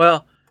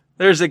 Well,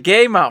 there's a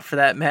game out for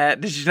that,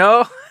 Matt. Did you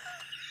know?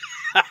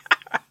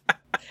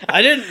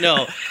 I didn't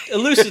know.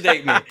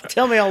 Elucidate me.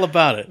 Tell me all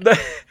about it.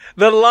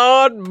 The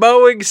lawn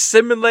mowing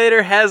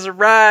simulator has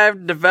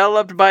arrived,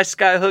 developed by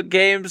Skyhook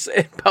Games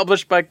and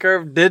published by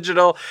Curve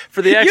Digital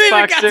for the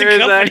Xbox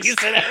Series X.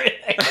 And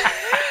everything.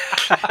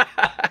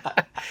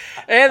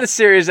 And the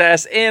Series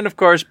S, and of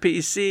course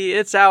PC.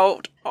 It's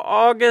out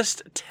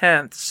August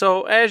 10th.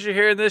 So as you're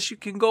hearing this, you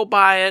can go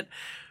buy it.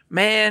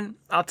 Man,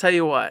 I'll tell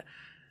you what.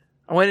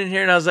 I went in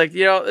here and I was like,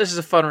 this is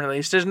a fun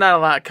release. There's not a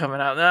lot coming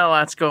out. Not a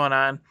lot's going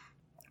on.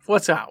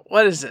 What's out?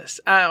 What is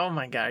this? Oh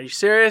my God. Are you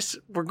serious?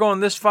 We're going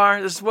this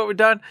far? This is what we've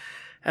done?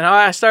 And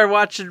I started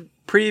watching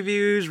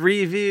previews,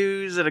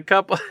 reviews, and a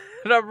couple,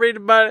 and I'm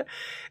reading about it.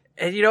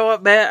 And you know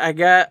what, Matt?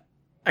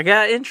 I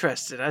got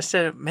interested. I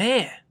said,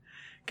 man,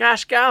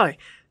 gosh golly.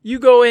 You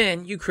go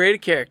in, you create a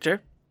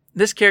character.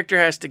 This character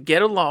has to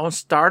get a loan,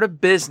 start a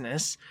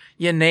business.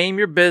 You name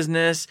your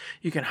business.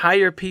 You can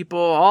hire people,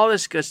 all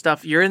this good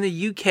stuff. You're in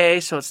the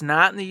UK, so it's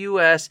not in the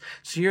US.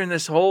 So you're in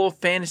this whole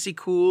fantasy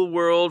cool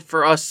world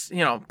for us,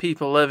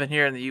 people living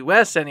here in the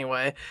US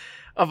anyway,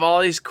 of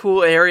all these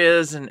cool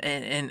areas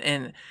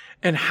and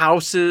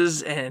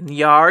houses and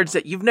yards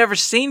that you've never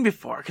seen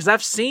before. Because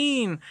I've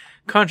seen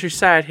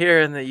countryside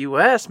here in the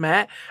US,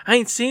 Matt. I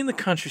ain't seen the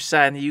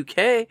countryside in the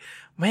UK.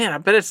 Man, I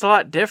bet it's a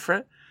lot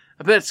different.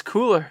 I bet it's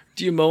cooler.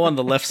 Do you mow on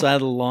the left side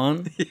of the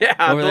lawn? Yeah,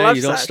 over the there. left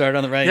You don't side. start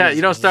on the right. Yeah,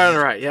 you don't start on the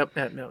right. Yep,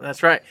 no,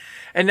 that's right.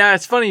 And now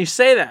it's funny you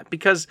say that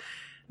because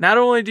not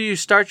only do you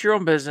start your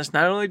own business,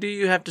 not only do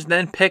you have to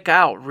then pick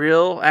out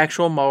real,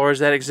 actual mowers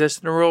that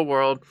exist in the real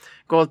world,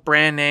 go with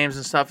brand names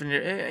and stuff, and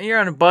you're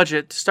on a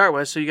budget to start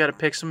with, so you got to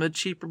pick some of the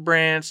cheaper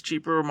brands,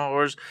 cheaper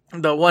mowers,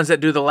 the ones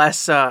that do the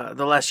less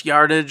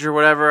yardage or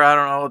whatever. I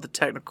don't know what the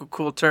technical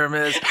cool term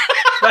is.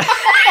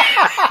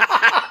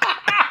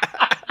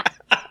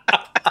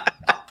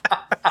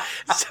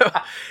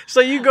 So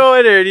you go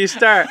in there and you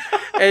start,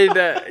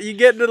 and you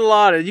get into the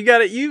lawn, and you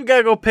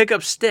gotta go pick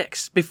up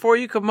sticks before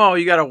you can mow.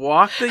 You gotta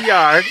walk the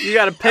yard. You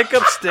gotta pick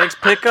up sticks,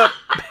 pick up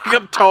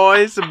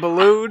toys and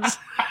balloons,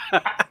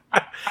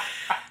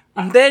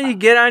 and then you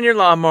get on your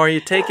lawnmower. You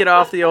take it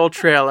off the old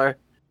trailer,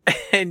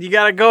 and you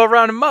gotta go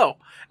around and mow.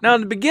 Now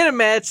in the beginning,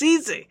 man, it's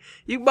easy.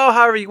 You can mow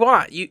however you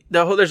want.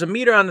 There's a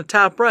meter on the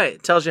top right.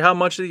 It tells you how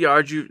much of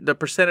the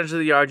percentage of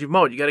the yard you've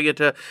mowed. You got to get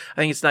to, I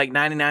think it's like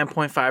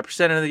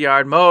 99.5% of the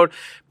yard mowed.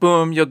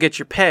 Boom, you'll get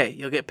your pay.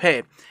 You'll get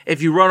paid.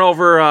 If you run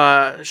over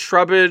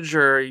shrubage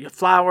or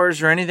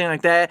flowers or anything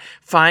like that,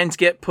 fines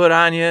get put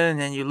on you, and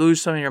then you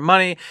lose some of your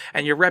money,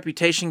 and your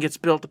reputation gets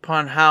built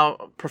upon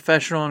how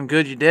professional and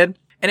good you did.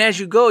 And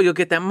as you go, you'll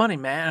get that money,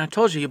 man. And I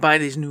told you buy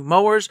these new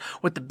mowers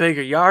with the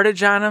bigger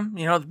yardage on them,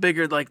 the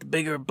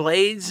bigger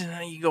blades,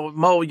 and you go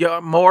mow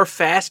more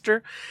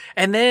faster.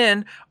 And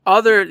then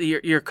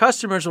your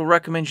customers will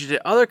recommend you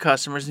to other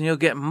customers, and you'll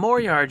get more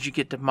yards you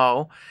get to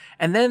mow.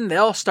 And then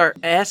they'll start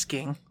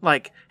asking,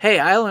 like, hey,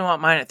 I only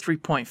want mine at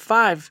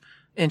 3.5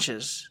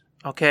 inches,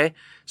 okay?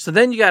 So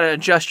then you got to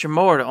adjust your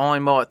mower to only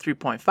mow at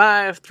 3.5,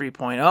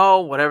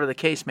 3.0, whatever the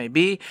case may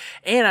be.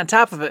 And on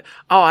top of it,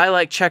 I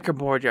like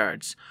checkerboard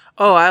yards.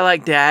 Oh, I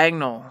like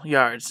diagonal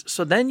yards.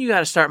 So then you got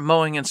to start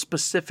mowing in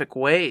specific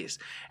ways.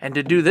 And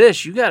to do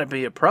this, you got to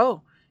be a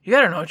pro. You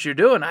got to know what you're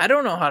doing. I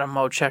don't know how to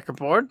mow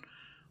checkerboard.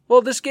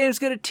 Well, this game's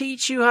going to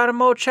teach you how to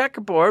mow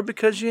checkerboard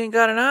because you ain't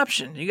got an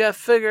option. You got to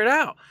figure it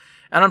out.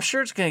 And I'm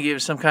sure it's going to give you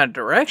some kind of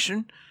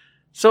direction.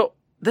 So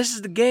this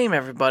is the game,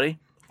 everybody.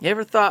 You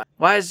ever thought,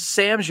 why does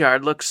Sam's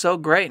yard look so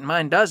great and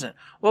mine doesn't?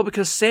 Well,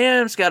 because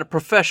Sam's got a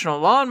professional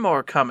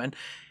lawnmower coming.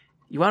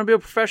 You want to be a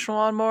professional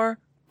lawnmower?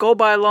 Go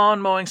buy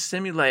Lawn Mowing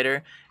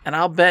Simulator, and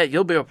I'll bet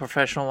you'll be a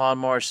professional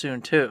lawnmower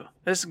soon, too.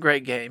 This is a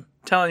great game.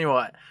 I'm telling you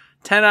what,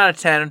 10 out of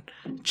 10.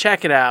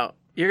 Check it out.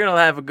 You're going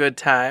to have a good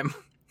time.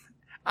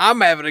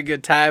 I'm having a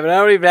good time, and I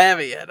don't even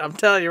have it yet. I'm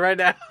telling you right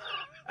now.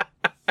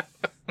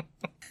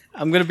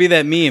 I'm going to be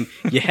that meme.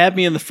 You had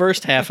me in the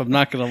first half, I'm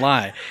not going to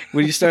lie.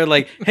 When you started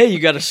like, hey, you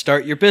got to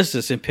start your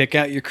business and pick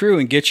out your crew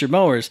and get your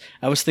mowers,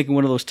 I was thinking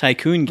one of those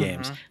tycoon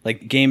games.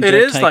 Like Game Dev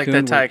It is Tycoon, like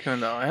that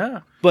tycoon, though, yeah.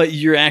 But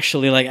you're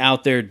actually like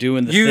out there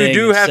doing the thing. You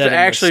do and have to setting the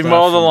actually stuff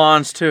mow the and-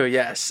 lawns, too,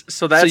 yes.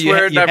 So that's so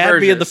where it you had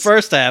diverges. me in the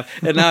first half,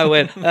 and now I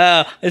went,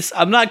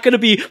 I'm not going to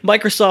be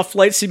Microsoft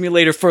Flight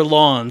Simulator for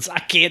lawns. I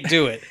can't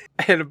do it.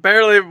 And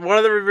apparently one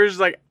of the reviewers is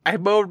like, I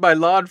mowed my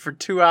lawn for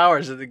 2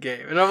 hours in the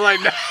game. And I'm like,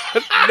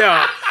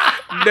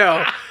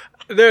 no,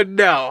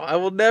 I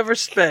will never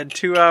spend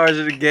 2 hours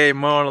in a game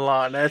mowing a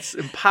lawn. That's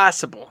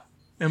impossible.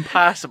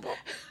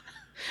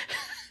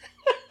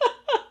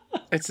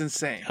 It's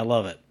insane. I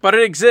love it. But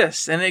it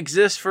exists, and it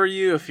exists for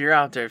you if you're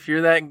out there. If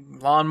you're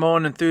that lawn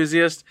mowing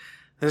enthusiast,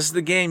 This is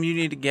the game you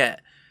need to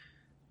get.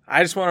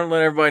 I just want to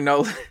let everybody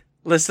know,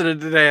 listening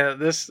today, that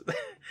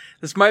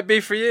this might be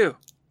for you.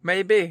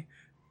 Maybe.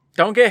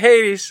 Don't get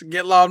Hades,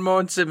 get Lawn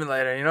Mowing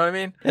Simulator, you know what I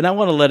mean? And I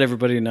want to let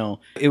everybody know,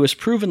 it was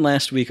proven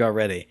last week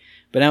already,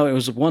 but now it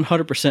was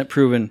 100%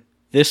 proven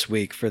this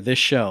week for this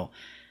show.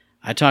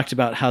 I talked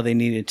about how they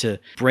needed to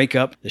break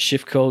up the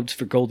shift codes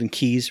for Golden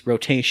Keys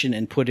rotation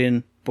and put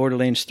in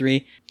Borderlands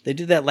 3. They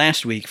did that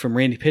last week from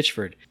Randy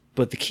Pitchford.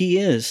 But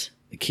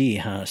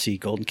see,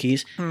 Golden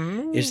Keys,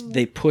 is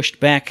they pushed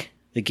back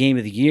the Game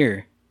of the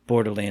Year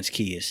Borderlands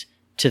keys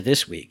to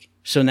this week.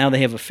 So now they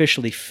have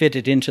officially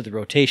fitted into the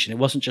rotation. It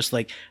wasn't just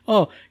like,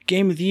 oh,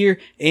 Game of the Year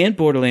and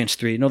Borderlands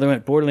 3. No, they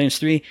went Borderlands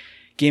 3,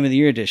 Game of the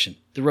Year edition.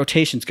 The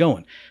rotation's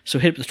going. So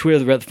hit up the Twitter,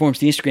 the Reddit, the forums,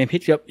 the Instagram,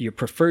 hit up your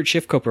preferred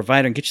shift code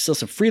provider and get yourself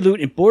some free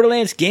loot in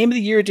Borderlands Game of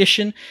the Year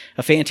edition,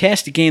 a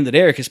fantastic game that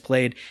Eric has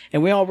played,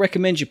 and we all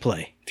recommend you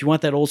play. If you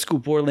want that old school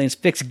Borderlands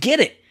fix, get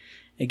it,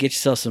 and get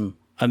yourself some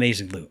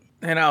amazing loot.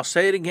 And I'll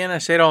say it again, I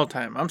say it all the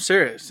time. I'm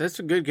serious. It's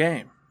a good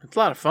game. It's a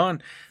lot of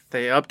fun.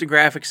 They upped the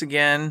graphics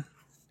again.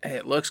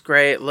 It looks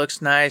great. It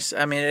looks nice.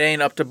 I mean, it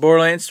ain't up to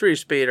Borderlands 3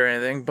 speed or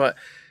anything, but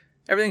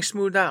everything's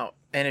smoothed out.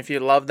 And if you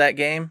love that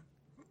game,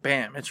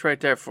 bam, it's right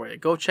there for you.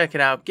 Go check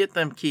it out. Get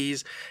them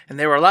keys. And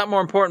they were a lot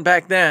more important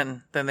back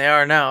then than they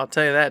are now. I'll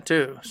tell you that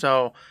too.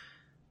 So,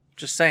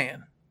 just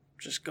saying.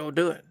 Just go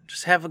do it.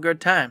 Just have a good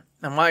time.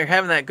 And while you're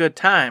having that good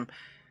time,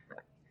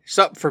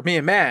 something for me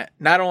and Matt,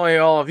 not only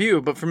all of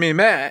you, but for me and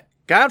Matt,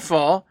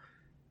 Godfall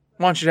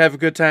wants you to have a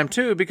good time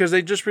too, because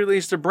they just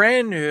released a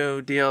brand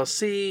new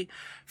DLC,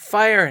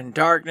 Fire and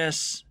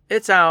Darkness.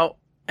 It's out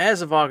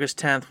as of August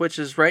 10th, which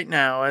is right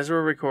now as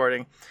we're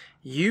recording.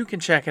 You can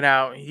check it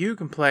out. You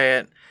can play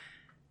it.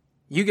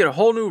 You get a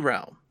whole new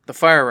realm, the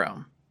Fire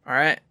Realm. All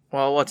right?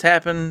 Well, what's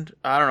happened,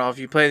 I don't know. If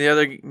you play the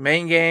other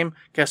main game,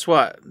 guess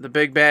what? The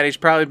big baddie's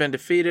probably been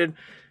defeated.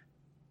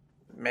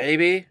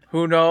 Maybe.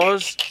 Who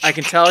knows? I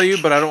can tell you,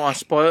 but I don't want to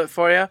spoil it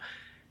for you.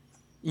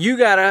 You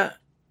gotta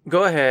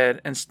go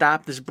ahead and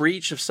stop this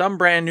breach of some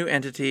brand new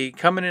entity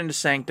coming into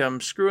Sanctum,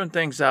 screwing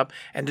things up.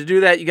 And to do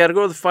that, you got to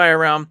go to the Fire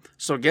Realm.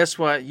 So guess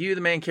what? You,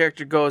 the main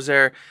character, goes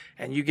there,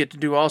 and you get to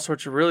do all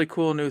sorts of really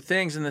cool new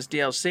things in this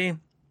DLC,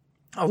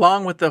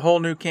 along with the whole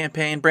new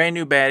campaign, brand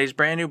new baddies,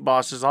 brand new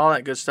bosses, all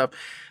that good stuff.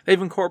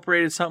 They've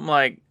incorporated something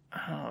like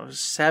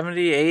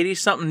 70, 80,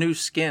 something new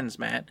skins,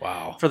 man.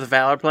 Wow. For the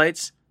Valor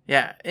plates.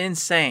 Yeah,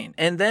 insane.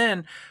 And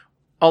then,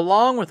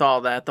 along with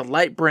all that, the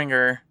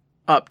Lightbringer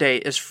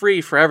update is free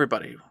for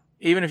everybody.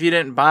 Even if you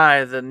didn't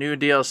buy the new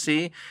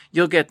DLC,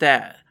 you'll get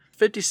that.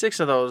 56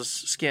 of those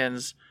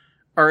skins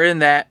are in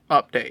that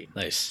update.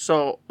 Nice.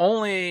 So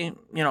only,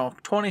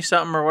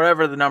 20-something or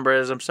whatever the number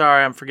is, I'm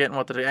sorry, I'm forgetting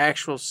what the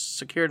actual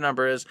secured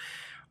number is,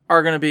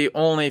 are going to be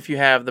only if you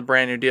have the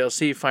brand new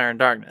DLC, Fire and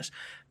Darkness.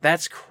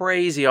 That's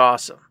crazy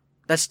awesome.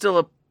 That's still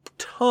a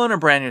ton of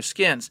brand new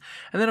skins.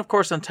 And then, of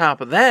course, on top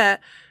of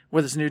that,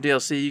 with this new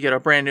DLC, you get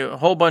a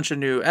whole bunch of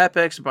new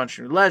epics, a bunch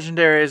of new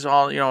legendaries,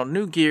 all,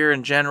 new gear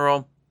in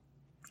general,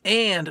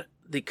 and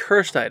the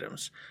cursed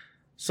items.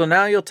 So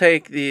now you'll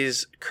take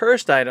these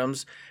cursed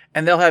items,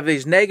 and they'll have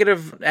these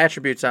negative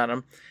attributes on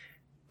them.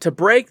 To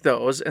break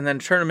those and then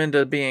turn them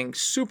into being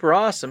super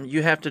awesome,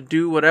 you have to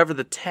do whatever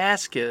the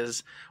task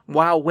is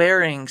while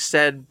wearing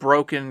said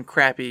broken,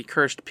 crappy,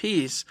 cursed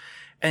piece.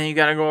 And you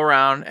got to go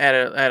around at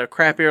a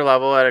crappier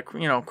level, at a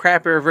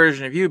crappier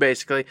version of you,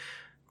 basically.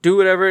 Do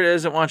whatever it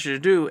is it wants you to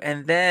do,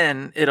 and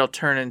then it'll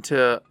turn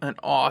into an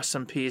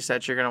awesome piece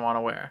that you're going to want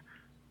to wear.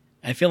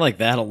 I feel like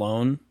that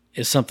alone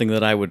is something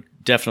that I would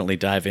definitely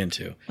dive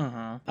into.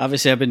 Uh-huh.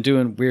 Obviously, I've been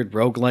doing weird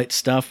roguelite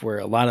stuff where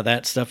a lot of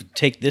that stuff,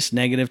 take this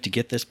negative to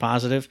get this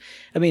positive.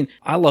 I mean,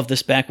 I love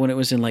this back when it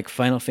was in like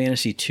Final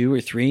Fantasy 2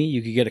 or 3.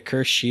 You could get a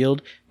cursed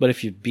shield, but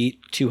if you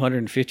beat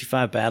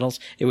 255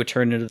 battles, it would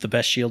turn into the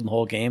best shield in the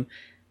whole game.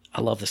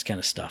 I love this kind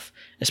of stuff,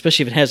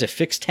 especially if it has a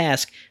fixed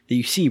task that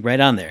you see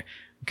right on there.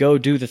 Go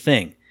do the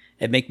thing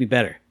and make me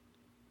better.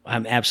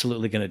 I'm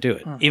absolutely going to do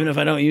it. Uh-huh. Even if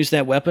I don't use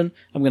that weapon,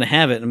 I'm going to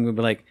have it, and I'm going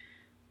to be like,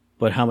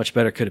 but how much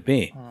better could it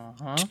be?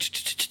 Uh-huh.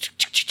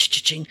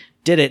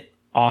 Did it.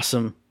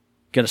 Awesome.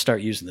 Going to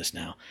start using this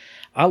now.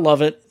 I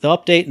love it. The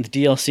update and the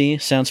DLC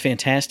sounds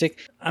fantastic.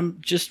 I'm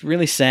just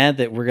really sad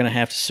that we're going to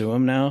have to sue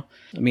him now.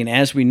 I mean,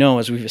 as we know,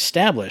 as we've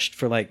established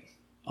for like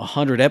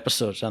 100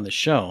 episodes on the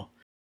show,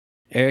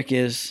 Eric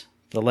is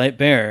the light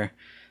bearer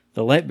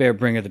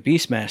bringer, the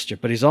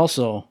Beastmaster, but he's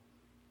also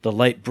the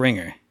light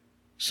bringer.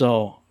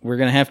 So we're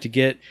going to have to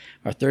get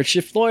our third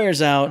shift lawyers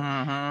out,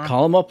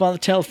 call them up on the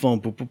telephone,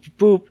 boop, boop, boop,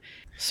 boop.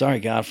 Sorry,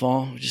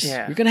 Godfall.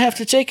 You're going to have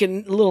to take a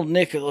little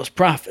nick of those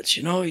profits.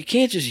 You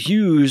can't just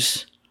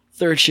use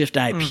third shift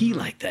IP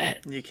like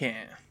that. You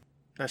can't.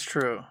 That's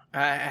true.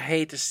 I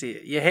hate to see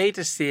it. You hate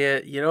to see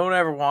it. You don't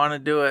ever want to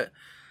do it.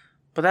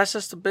 But that's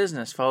just the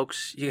business,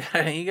 folks. You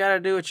gotta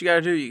do what you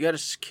gotta do. You gotta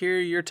secure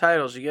your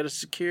titles. You gotta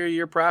secure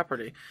your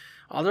property.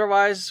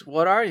 Otherwise,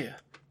 what are you?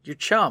 You're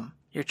chum.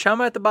 You're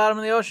chum at the bottom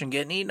of the ocean,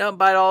 getting eaten up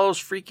by all those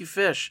freaky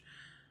fish.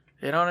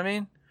 You know what I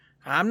mean?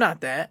 I'm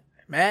not that.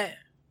 Matt,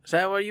 Is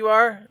that what you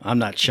are? I'm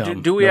not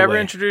chum. Do we No ever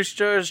way. introduce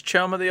you as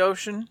chum of the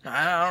ocean?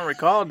 I don't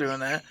recall doing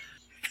that.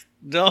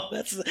 No,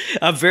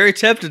 I'm very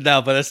tempted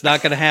now, but it's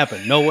not going to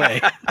happen. No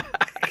way.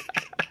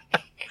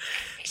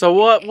 So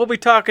we'll be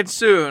talking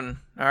soon,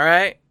 all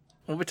right?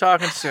 We'll be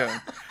talking soon.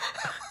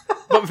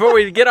 But before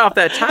we get off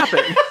that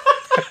topic...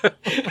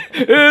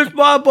 Here's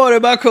my buddy,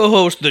 my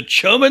co-host, the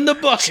chum in the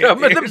bucket.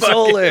 Chum in the Here's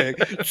old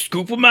bucket. egg.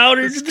 Scoop him out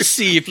into the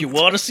sea if you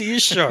want to see a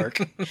shark.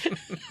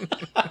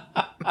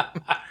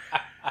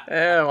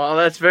 Yeah, well,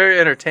 that's very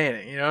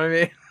entertaining. You know what I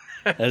mean?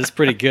 That is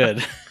pretty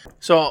good.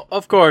 So,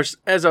 of course,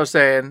 as I was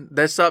saying,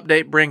 this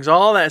update brings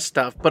all that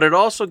stuff, but it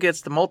also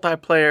gets the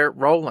multiplayer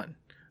rolling,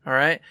 all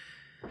right?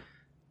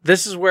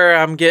 This is where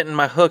I'm getting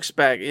my hooks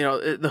back. You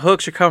know, the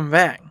hooks are coming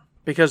back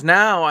because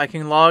now I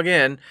can log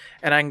in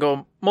and I can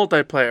go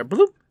multiplayer,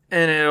 bloop,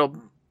 and it'll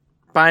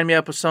bind me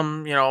up with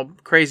some,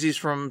 crazies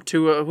from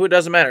who it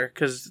doesn't matter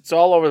because it's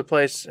all over the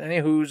place. Any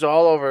who's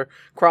all over,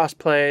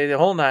 crossplay, the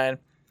whole nine.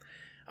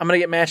 I'm going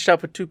to get matched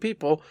up with 2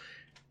 people,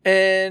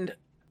 and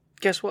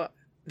guess what?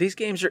 These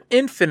games are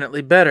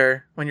infinitely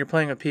better when you're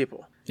playing with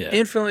people. Yeah.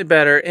 Infinitely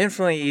better,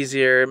 infinitely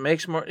easier.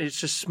 It's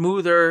just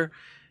smoother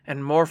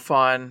and more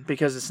fun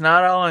because it's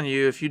not all on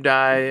you. If you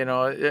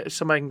die,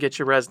 somebody can get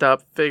you rezzed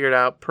up, figured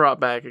out, brought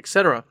back,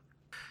 etc.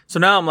 So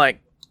now I'm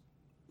like,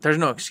 there's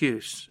no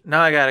excuse.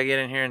 Now I got to get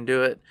in here and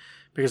do it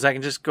because I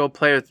can just go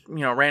play with,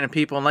 random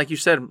people. And like you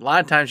said, a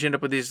lot of times you end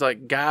up with these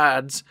like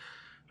gods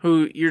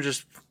who you're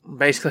just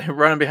basically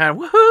running behind,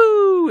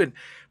 woohoo, and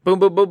boom,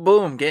 boom, boom,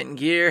 boom, getting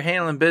gear,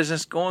 handling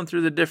business, going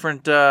through the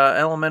different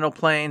elemental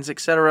planes,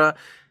 etc.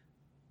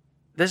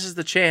 This is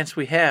the chance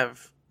we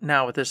have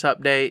now with this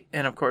update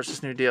and, of course,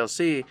 this new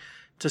DLC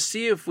to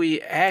see if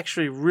we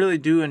actually really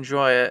do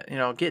enjoy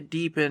it, get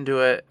deep into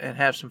it and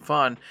have some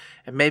fun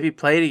and maybe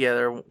play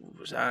together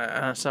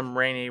on some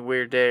rainy,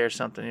 weird day or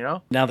something,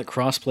 Now that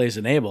crossplay is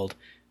enabled,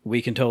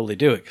 we can totally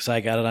do it because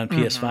I got it on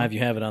PS5, you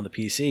have it on the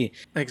PC.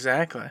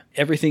 Exactly.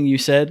 Everything you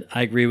said,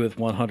 I agree with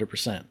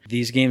 100%.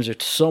 These games are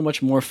so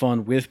much more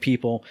fun with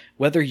people,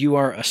 whether you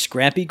are a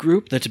scrappy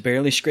group that's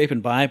barely scraping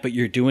by, but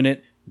you're doing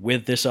it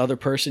with this other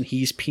person.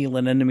 He's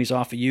peeling enemies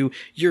off of you,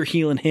 you're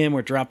healing him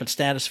or dropping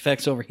status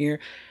effects over here,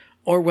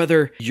 or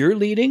whether you're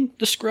leading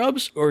the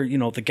scrubs or,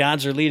 the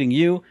gods are leading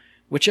you.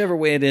 Whichever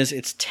way it is,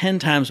 it's 10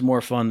 times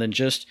more fun than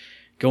just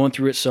going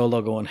through it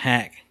solo, going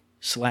hack,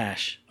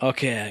 slash.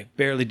 Okay, I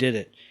barely did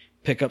it.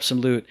 Pick up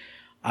some loot.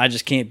 I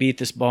just can't beat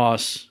this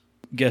boss.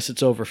 Guess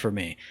it's over for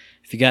me.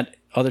 If you got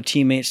other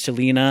teammates to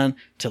lean on,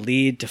 to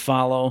lead, to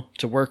follow,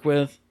 to work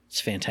with,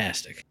 it's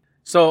fantastic.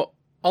 So,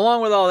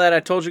 along with all that,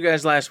 I told you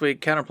guys last week,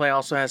 Counterplay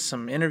also has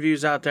some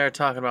interviews out there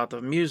talking about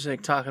the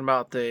music, talking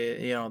about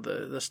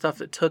the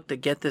stuff it took to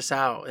get this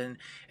out and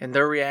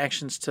their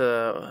reactions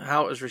to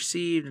how it was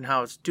received and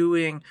how it's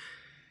doing.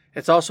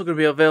 It's also going to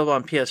be available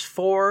on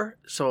PS4,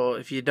 so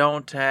if you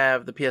don't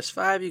have the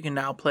PS5, you can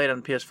now play it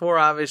on the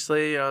PS4,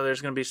 obviously. There's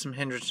going to be some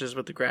hindrances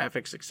with the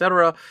graphics,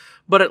 etc.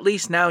 But at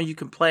least now you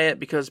can play it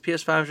because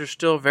PS5s are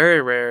still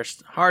very rare,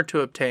 hard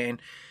to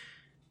obtain,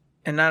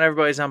 and not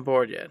everybody's on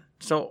board yet.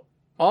 So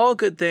all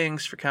good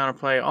things for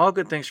Counterplay, all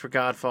good things for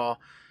Godfall.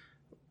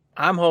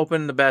 I'm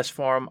hoping the best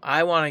for them.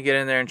 I want to get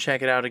in there and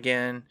check it out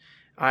again.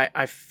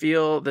 I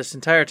feel this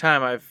entire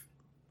time I've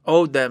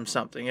owed them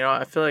something.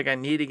 I feel like I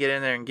need to get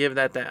in there and give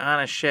that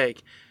honest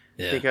shake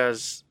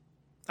because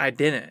I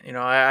didn't.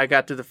 I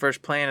got through the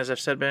first plane, as I've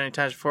said many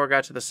times before,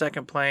 got to the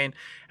second plane,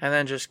 and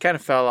then just kind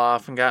of fell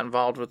off and got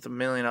involved with a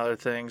million other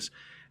things.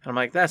 And I'm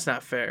like, that's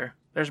not fair.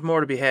 There's more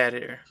to be had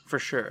here, for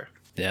sure.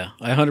 Yeah,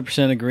 I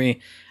 100%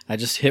 agree. I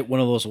just hit one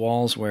of those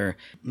walls where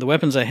the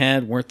weapons I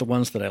had weren't the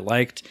ones that I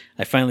liked.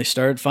 I finally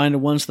started finding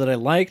ones that I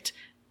liked,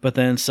 but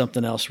then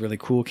something else really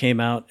cool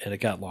came out, and it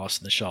got lost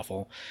in the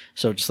shuffle.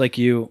 So just like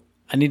you,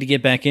 I need to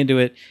get back into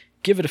it,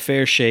 give it a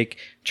fair shake,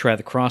 try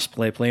the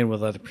crossplay, playing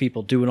with other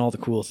people, doing all the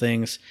cool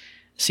things,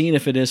 seeing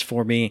if it is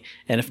for me,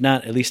 and if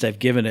not, at least I've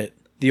given it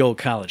the old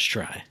college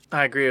try.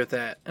 I agree with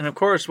that. And of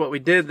course, what we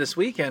did this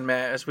weekend,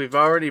 Matt, as we've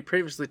already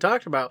previously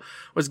talked about,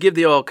 was give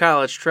the old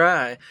college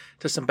try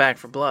to some Back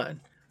 4 Blood.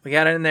 We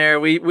got in there,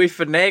 we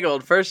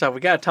finagled. First off, we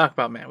got to talk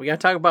about, man, we got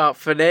to talk about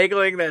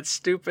finagling that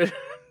stupid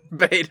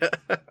beta.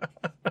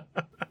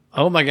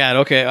 Oh my God.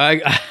 Okay.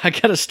 I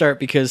got to start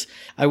because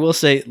I will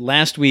say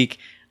last week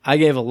I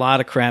gave a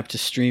lot of crap to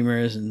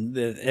streamers and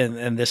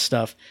this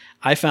stuff.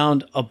 I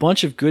found a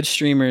bunch of good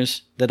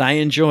streamers that I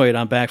enjoyed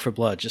on Back 4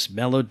 Blood, just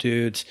mellow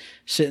dudes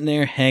sitting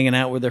there hanging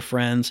out with their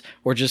friends,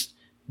 or just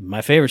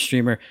my favorite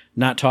streamer,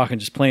 not talking,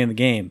 just playing the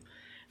game.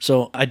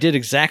 So I did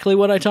exactly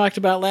what I talked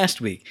about last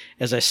week.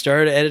 As I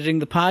started editing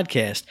the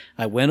podcast,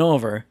 I went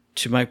over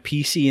to my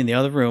PC in the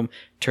other room,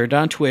 turned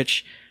on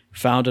Twitch,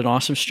 found an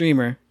awesome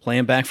streamer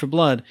playing Back 4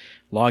 Blood,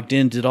 logged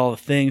in, did all the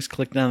things,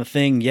 clicked on the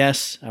thing.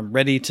 Yes, I'm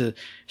ready to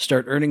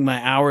start earning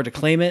my hour to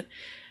claim it.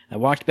 I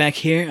walked back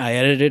here. I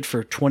edited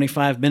for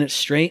 25 minutes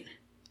straight.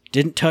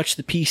 Didn't touch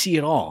the PC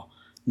at all.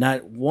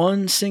 Not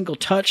one single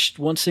touch,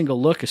 one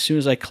single look. As soon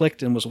as I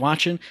clicked and was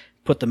watching,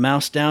 put the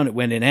mouse down, it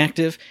went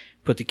inactive.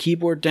 Put the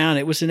keyboard down,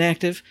 it was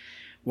inactive.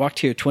 Walked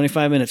here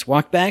 25 minutes,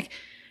 walked back.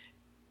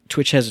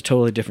 Twitch has a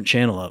totally different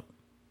channel up.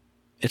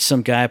 It's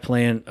some guy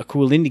playing a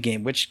cool indie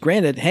game, which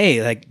granted, hey,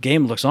 that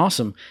game looks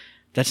awesome.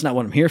 That's not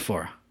what I'm here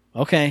for.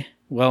 Okay,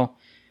 well,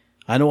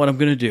 I know what I'm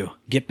going to do.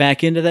 Get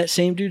back into that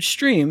same dude's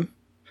stream,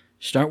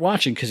 start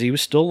watching, because he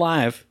was still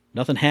live.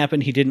 Nothing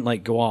happened. He didn't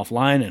like go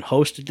offline and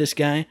hosted this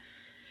guy.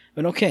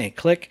 But okay,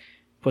 click,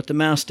 put the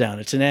mouse down.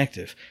 It's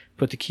inactive.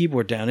 Put the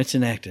keyboard down. It's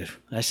inactive.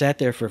 I sat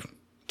there for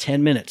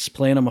 10 minutes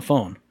playing on my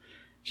phone,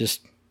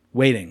 just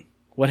waiting.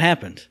 What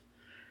happened?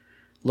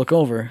 Look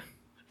over.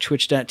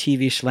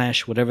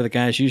 Twitch.tv/whatever the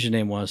guy's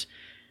username was,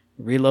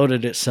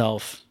 reloaded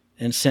itself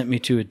and sent me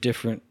to a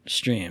different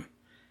stream.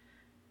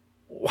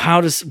 Why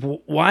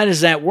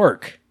does that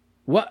work?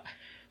 What?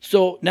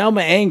 So now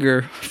my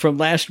anger from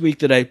last week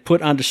that I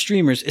put onto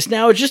streamers is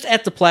now just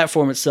at the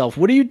platform itself.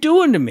 What are you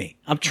doing to me?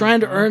 I'm trying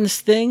to earn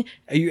this thing.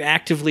 Are you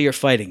actively or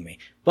fighting me?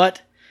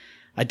 But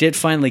I did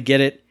finally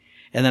get it,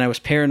 and then I was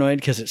paranoid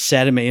because it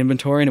sat in my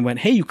inventory, and it went,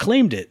 hey, you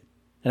claimed it.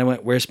 And I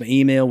went, where's my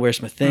email?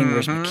 Where's my thing?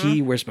 Where's my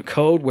key? Where's my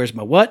code? Where's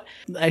my what?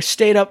 I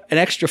stayed up an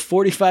extra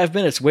 45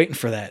 minutes waiting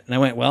for that. And I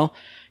went, well,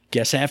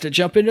 guess I have to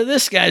jump into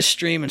this guy's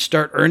stream and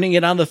start earning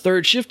it on the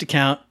third shift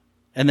account.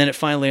 And then it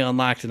finally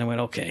unlocked, and I went,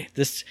 okay,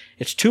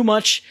 it's too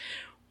much.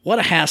 What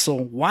a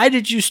hassle. Why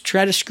did you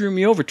try to screw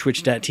me over,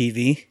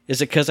 Twitch.tv?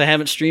 Is it because I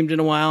haven't streamed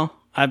in a while?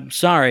 I'm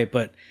sorry,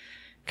 but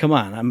come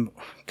on.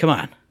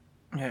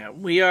 Yeah,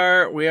 we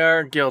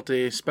are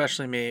guilty,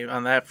 especially me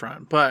on that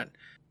front. But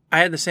I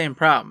had the same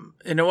problem,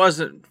 and it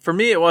wasn't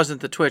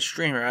the Twitch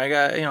streamer.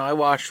 I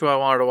watched who I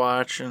wanted to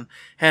watch and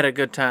had a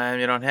good time,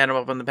 and had them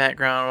up in the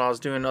background while I was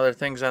doing other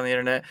things on the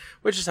internet,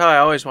 which is how I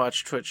always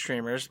watch Twitch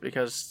streamers,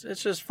 because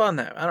it's just fun.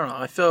 That I don't know,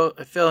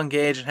 I feel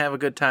engaged and have a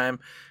good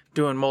time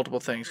doing multiple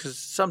things, because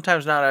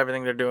sometimes not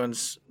everything they're doing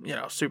is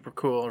super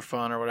cool or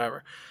fun or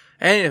whatever.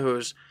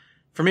 Anywho's,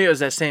 for me it was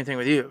that same thing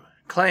with you.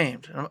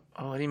 Claimed. Oh,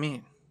 what do you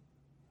mean?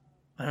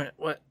 I mean,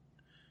 what?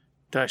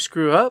 Did I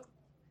screw up?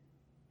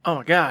 Oh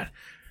my god.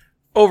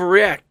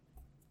 Overreact.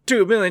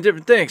 2 million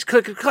different things.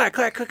 Click, clack,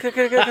 clack, click, click,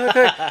 click, click,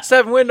 click.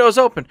 7 windows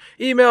open.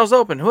 Emails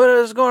open. What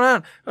is going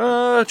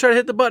on? Try to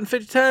hit the button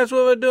 50 times.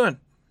 What am I doing?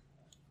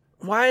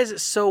 Why is it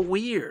so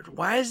weird?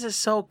 Why is it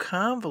so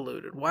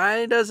convoluted? Why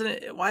isn't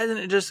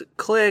it just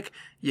click,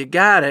 you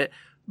got it,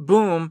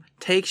 boom,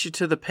 takes you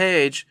to the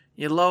page,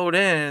 you load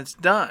in, and it's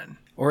done?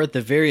 Or at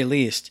the very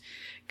least,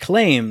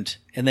 claimed,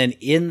 and then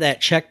in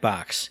that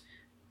checkbox,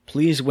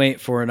 please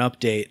wait for an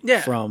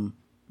update from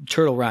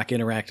Turtle Rock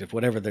Interactive,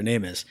 whatever their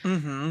name is.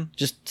 Mm-hmm.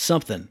 Just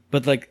something.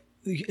 But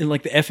in the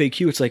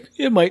FAQ, it's like,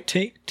 it might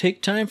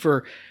take time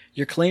for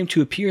your claim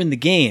to appear in the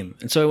game.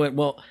 And so I went,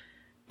 well,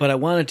 but I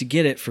wanted to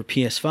get it for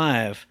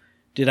PS5.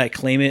 Did I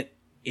claim it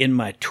in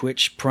my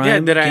Twitch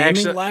Prime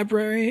gaming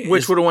library?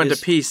 Which would have went to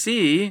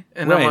PC.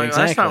 And right, I'm like,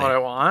 exactly. That's not what I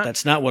want.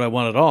 That's not what I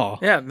want at all.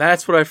 Yeah,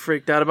 that's what I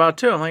freaked out about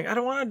too. I'm like, I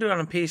don't want to do it on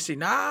a PC.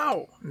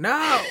 No.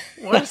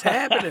 What is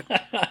happening?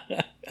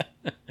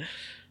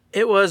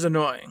 It was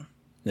annoying.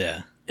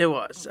 Yeah. It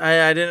was.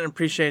 I didn't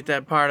appreciate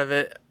that part of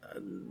it.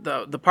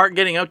 The part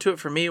getting up to it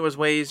for me was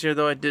way easier,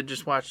 though. I did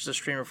just watch the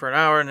streamer for an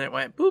hour, and it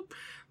went boop,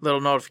 little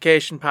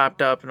notification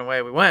popped up, and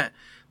away we went.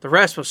 The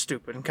rest was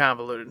stupid and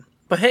convoluted.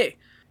 But hey,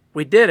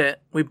 we did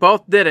it. We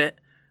both did it.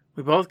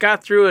 We both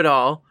got through it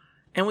all,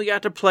 and we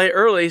got to play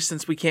early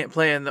since we can't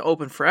play in the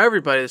open for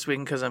everybody this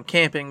weekend because I'm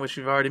camping, which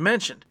we've already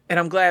mentioned. And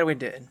I'm glad we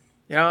did.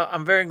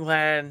 I'm very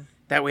glad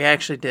that we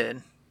actually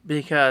did,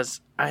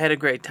 because I had a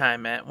great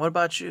time, Matt. What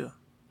about you?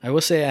 I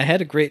will say I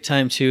had a great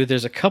time too.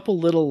 There's a couple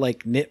little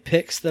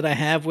nitpicks that I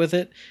have with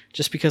it,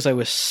 just because I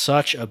was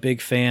such a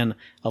big fan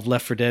of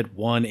Left 4 Dead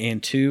 1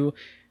 and 2,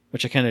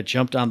 which I kind of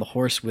jumped on the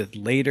horse with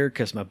later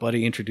because my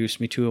buddy introduced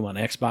me to him on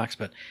Xbox,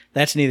 but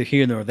that's neither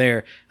here nor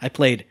there. I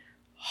played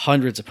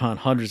hundreds upon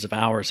hundreds of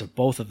hours of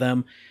both of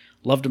them,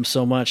 loved them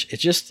so much.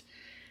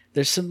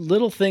 There's some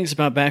little things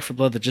about Back 4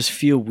 Blood that just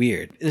feel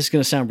weird. This is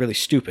going to sound really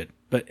stupid,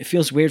 but it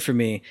feels weird for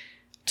me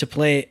to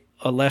play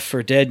a Left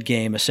 4 Dead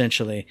game,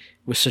 essentially,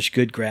 with such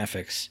good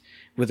graphics,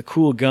 with a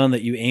cool gun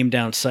that you aim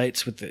down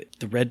sights with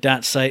the red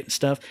dot sight and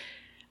stuff.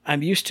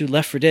 I'm used to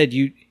Left 4 Dead.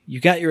 You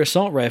got your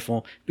assault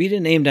rifle, but you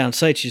didn't aim down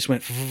sights. You just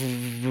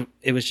went...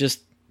 It was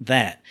just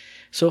that.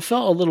 So it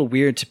felt a little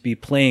weird to be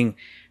playing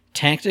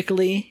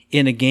tactically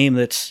in a game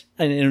that's...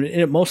 And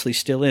it mostly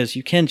still is.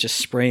 You can just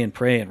spray and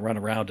pray and run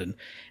around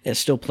and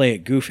still play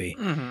it goofy.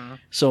 Mm-hmm.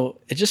 So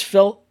it just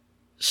felt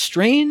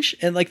strange,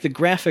 and like the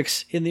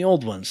graphics in the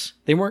old ones,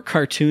 they weren't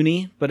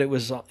cartoony, but it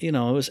was it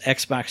was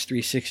Xbox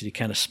 360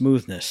 kind of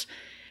smoothness.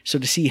 So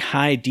to see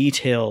high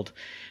detailed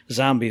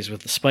zombies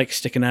with the spikes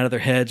sticking out of their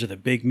heads, or the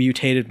big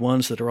mutated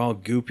ones that are all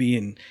goopy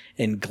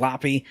and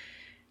gloppy,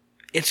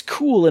 it's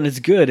cool and it's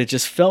good. It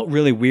just felt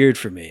really weird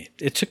for me.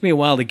 It took me a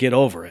while to get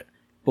over it,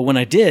 but when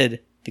I did,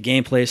 the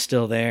gameplay is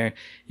still there.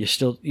 You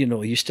still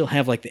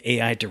have like the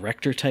AI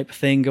director type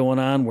thing going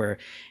on, where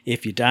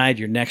if you died,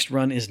 your next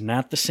run is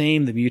not the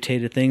same. The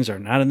mutated things are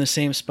not in the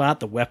same spot.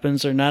 The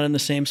weapons are not in the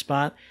same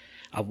spot.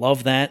 I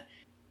love that.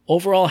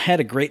 Overall, had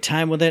a great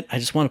time with it. I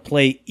just want to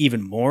play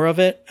even more of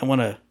it. I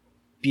want to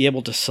be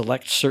able to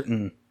select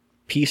certain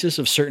pieces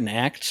of certain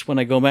acts when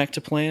I go back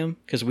to play them,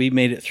 because we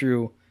made it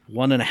through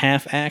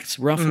 1.5 acts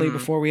roughly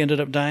before we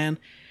ended up dying.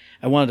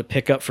 I wanted to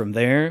pick up from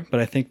there, but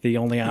I think the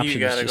only option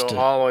You is got to just go to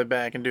all the way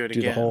back and do it do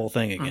again. the whole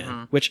thing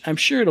again, which I'm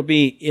sure it'll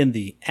be in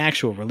the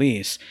actual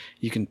release.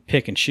 You can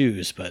pick and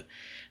choose, but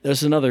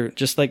there's another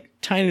just like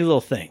tiny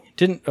little thing.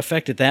 Didn't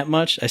affect it that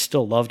much. I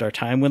still loved our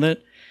time with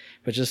it,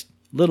 but just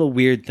little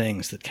weird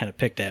things that kind of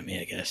picked at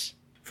me, I guess.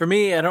 For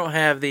me, I don't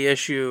have the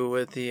issue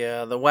with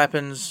the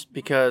weapons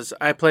because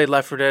I played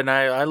Left 4 Dead and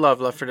I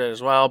love Left 4 Dead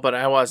as well, but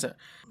I wasn't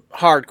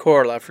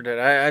hardcore Left 4 Dead.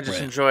 I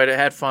just enjoyed it,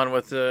 had fun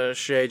with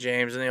Shay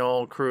James and the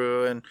old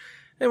crew, and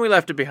then we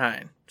left it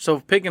behind. So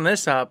picking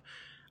this up,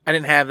 I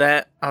didn't have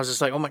that. I was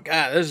just like, oh my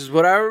God, this is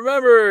what I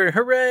remember.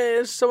 Hooray,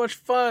 it's so much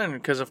fun.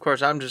 Because, of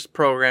course, I'm just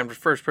programmed with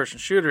first-person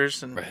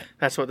shooters, and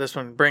that's what this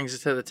one brings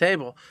to the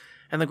table.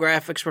 And the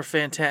graphics were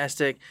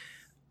fantastic.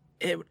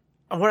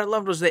 What I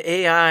loved was the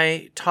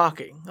AI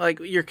talking. Like,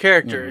 your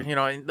character, you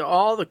know,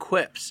 all the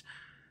quips.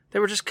 They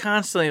were just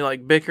constantly,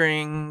 like,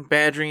 bickering,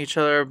 badgering each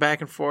other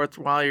back and forth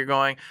while you're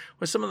going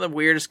with some of the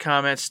weirdest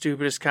comments,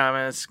 stupidest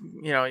comments.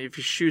 You know, if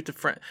you shoot the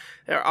friend,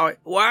 they're always,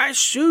 why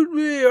shoot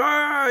me?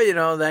 Ah, you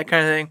know, that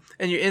kind of thing.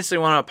 And you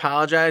instantly want to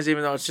apologize,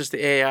 even though it's just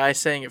the AI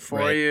saying it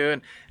for you.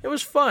 And it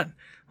was fun.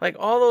 Like,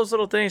 all those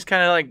little things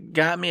kind of, like,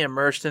 got me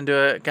immersed into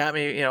it, got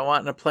me, you know,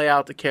 wanting to play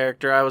out the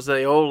character. I was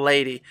the old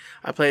lady.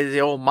 I played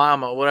the old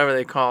mama, whatever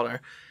they called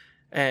her.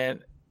 And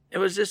it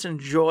was just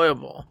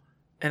enjoyable.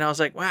 And I was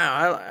like,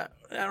 wow,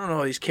 I don't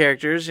know these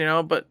characters, you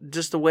know, but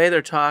just the way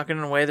they're talking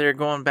and the way they're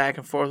going back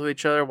and forth with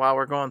each other while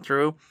we're going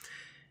through,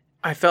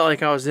 I felt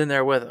like I was in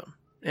there with them.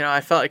 You know,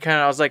 I felt like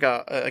I was like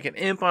an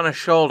imp on a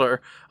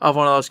shoulder of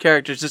one of those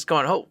characters just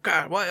going, oh,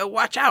 God,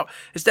 watch out.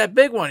 It's that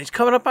big one. He's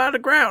coming up out of the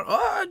ground.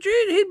 Oh,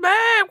 gee, he's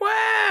back.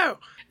 Wow.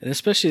 And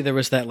especially there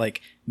was that,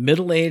 like,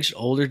 middle-aged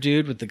older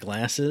dude with the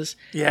glasses.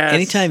 Yes.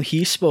 Anytime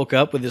he spoke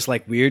up with this,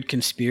 like, weird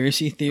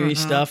conspiracy theory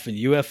stuff and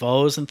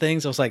UFOs and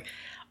things, I was like,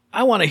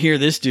 I want to hear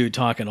this dude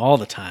talking all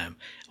the time.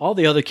 All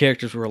the other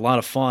characters were a lot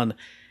of fun,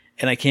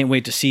 and I can't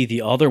wait to see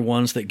the other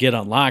ones that get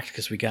unlocked,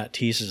 because we got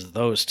teases of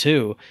those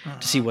too,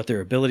 to see what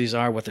their abilities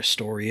are, what their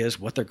story is,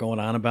 what they're going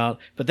on about.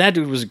 But that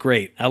dude was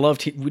great. I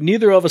loved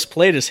neither of us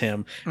played as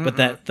him, but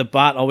that the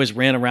bot always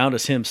ran around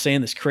as him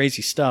saying this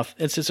crazy stuff.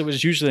 And since it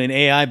was usually an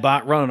AI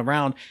bot running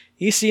around,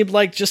 he seemed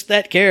like just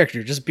that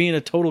character, just being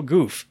a total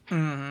goof.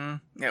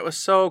 It was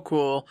so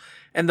cool.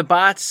 And the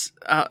bots,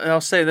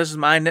 I'll say this is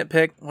my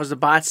nitpick, was the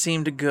bots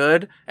seemed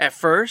good at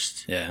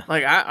first. Yeah.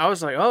 Like, I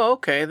was like, oh,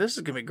 okay, this is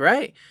going to be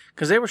great.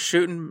 Because they were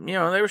shooting, you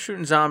know,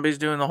 zombies,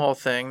 doing the whole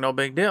thing, no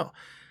big deal.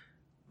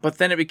 But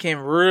then it became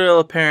real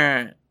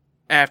apparent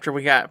after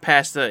we got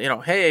past the, you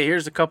know, hey,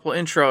 here's a couple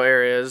intro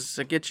areas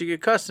that get you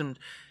accustomed.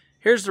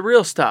 Here's the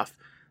real stuff.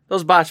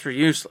 Those bots were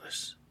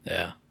useless.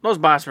 Yeah. Those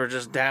bots were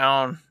just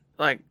down,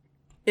 like,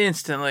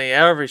 instantly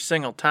every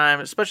single time,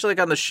 especially like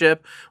on the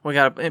ship. We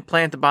got to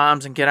plant the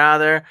bombs and get out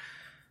of there.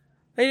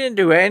 They didn't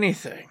do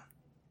anything.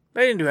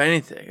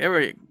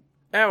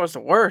 That was the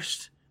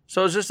worst.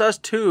 So it's just us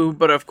two,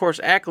 but of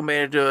course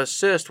acclimated to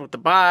assist with the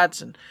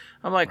bots. And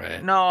I'm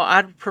like, no,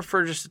 I'd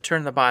prefer just to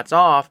turn the bots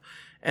off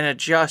and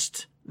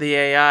adjust the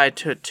AI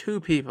to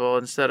 2 people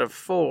instead of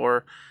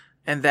 4,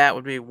 and that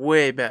would be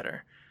way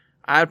better.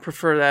 I'd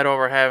prefer that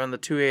over having the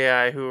 2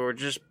 AI who are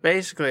just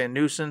basically a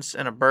nuisance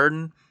and a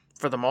burden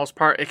for the most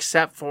part,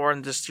 except for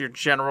in just your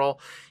general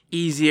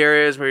easy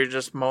areas where you're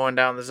just mowing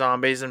down the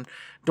zombies and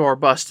door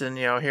busting,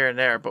 you know, here and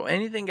there. But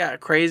anything got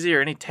crazy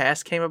or any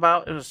task came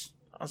about, I was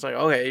like,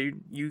 okay,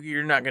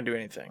 you're not going to do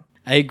anything.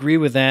 I agree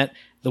with that.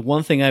 The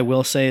one thing I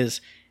will say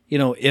is, you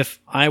know, if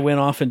I went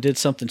off and did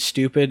something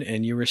stupid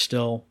and you were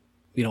still,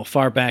 you know,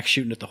 far back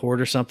shooting at the horde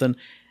or something,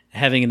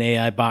 having an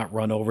AI bot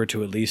run over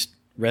to at least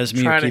res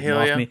me or keep me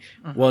off me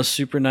was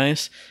super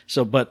nice.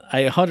 So, but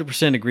I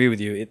 100% agree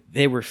with you.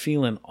 They were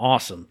feeling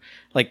awesome.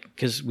 Like,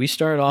 because we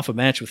started off a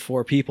match with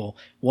 4 people.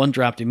 1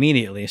 dropped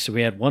immediately, so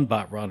we had 1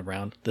 bot run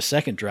around. The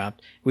second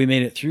dropped. We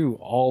made it through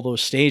all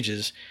those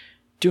stages,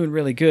 doing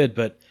really good.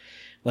 But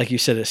like you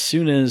said, as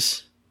soon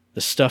as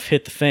the stuff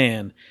hit the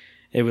fan,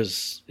 it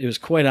was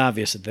quite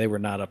obvious that they were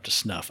not up to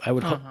snuff. I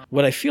would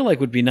what I feel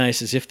like would be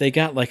nice is if they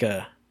got like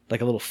a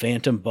little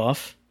phantom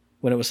buff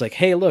when it was like,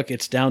 hey, look,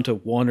 it's down to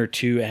 1 or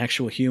 2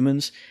 actual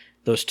humans.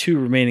 Those 2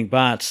 remaining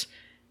bots,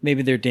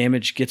 maybe their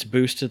damage gets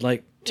boosted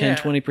like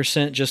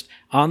 10-20% just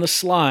on the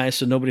sly,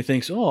 so nobody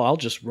thinks, oh, I'll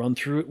just run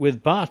through it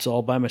with bots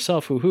all by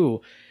myself,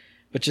 hoo-hoo.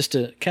 But just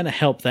to kind of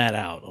help that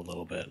out a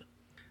little bit.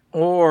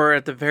 Or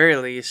at the very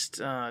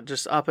least,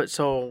 just up it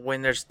so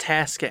when there's a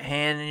task at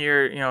hand and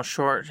you're, you know,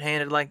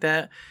 short-handed like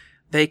that,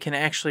 they can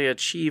actually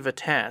achieve a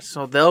task.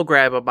 So they'll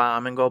grab a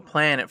bomb and go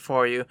plant it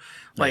for you,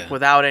 like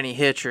without any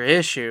hitch or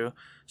issue.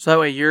 So that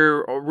way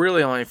you're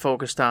really only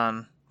focused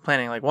on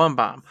planting like 1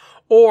 bomb.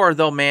 Or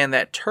they'll man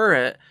that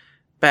turret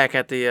back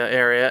at the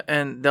area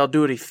and they'll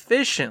do it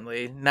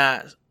efficiently,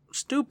 not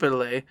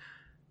stupidly.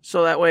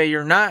 So that way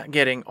you're not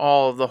getting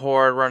all of the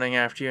horde running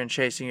after you and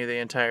chasing you the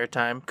entire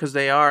time, because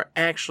they are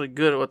actually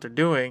good at what they're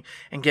doing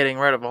and getting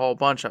rid of a whole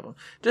bunch of them.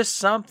 Just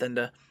something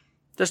to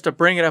just to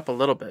bring it up a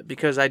little bit,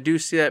 because I do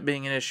see that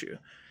being an issue.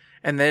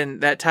 And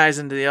then that ties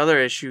into the other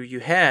issue you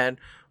had,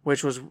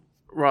 which was,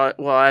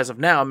 well, as of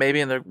now,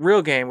 maybe in the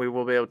real game we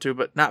will be able to,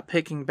 but not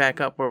picking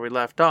back up where we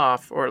left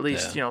off, or at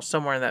least,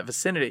 somewhere in that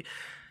vicinity.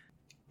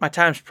 My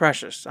time's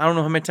precious. I don't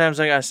know how many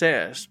times I got to say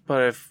this,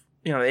 but if,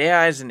 the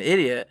AI is an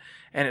idiot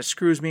and it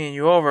screws me and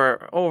you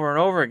over and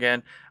over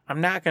again,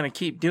 I'm not going to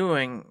keep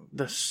doing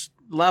this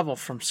level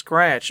from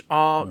scratch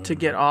to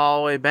get all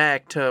the way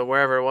back to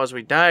wherever it was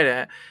we died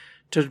at,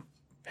 to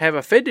have a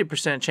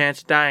 50%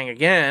 chance of dying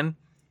again,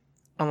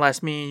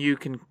 unless me and you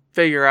can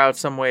figure out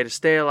some way to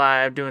stay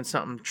alive, doing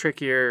something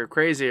trickier or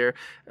crazier,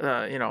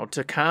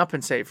 to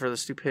compensate for the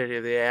stupidity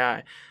of the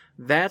AI.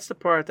 That's the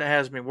part that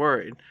has me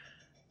worried.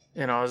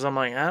 As I'm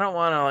like, I don't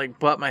want to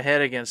butt my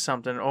head against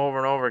something over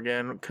and over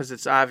again, because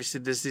it's obviously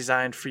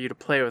designed for you to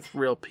play with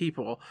real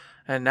people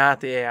and not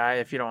the AI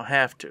if you don't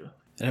have to.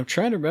 And I'm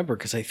trying to remember,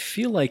 because I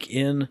feel like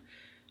in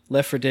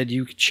Left 4 Dead,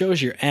 you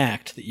chose your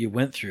act that you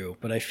went through,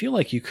 but I feel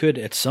like you could,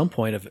 at some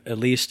point, at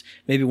least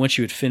maybe once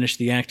you had finished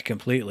the act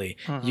completely,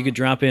 you could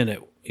drop in at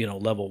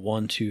level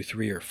 1, 2,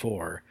 3, or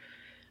 4.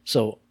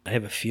 So I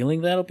have a feeling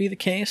that'll be the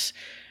case.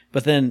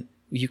 But then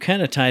you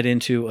kind of tied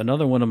into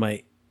another one of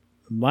my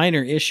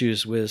minor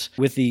issues was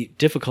with the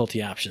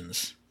difficulty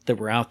options that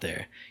were out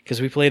there,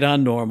 because we played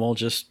on normal,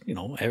 just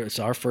it's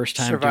our first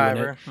time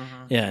Survivor. doing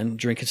it, and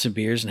drinking some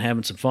beers and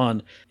having some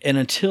fun. And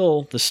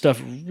until the stuff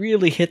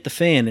really hit the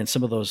fan in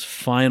some of those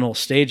final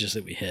stages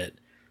that we hit,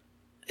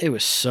 it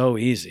was so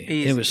easy.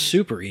 It was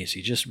super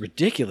easy, just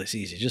ridiculous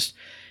easy. Just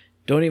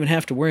don't even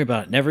have to worry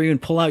about it. Never even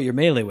pull out your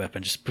melee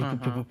weapon. Just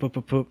poop, poop, poop, poop,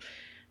 poop, poop.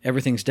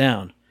 Everything's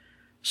down.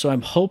 So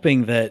I'm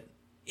hoping that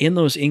in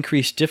those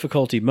increased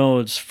difficulty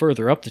modes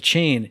further up the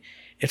chain,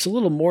 it's a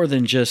little more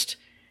than just,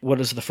 what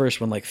is the first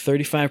one,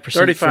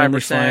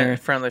 35%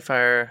 friendly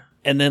fire,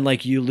 and then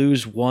you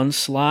lose one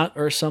slot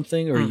or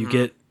something,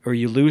 or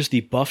you lose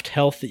the buffed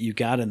health that you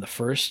got in the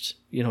first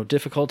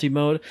difficulty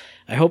mode.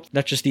 I hope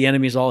not just the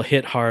enemies all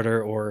hit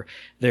harder or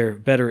they're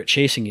better at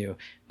chasing you,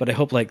 but I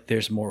hope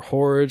there's more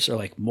hordes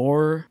or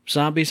more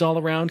zombies all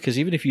around, because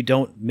even if you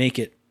don't make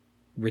it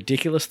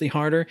ridiculously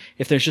harder,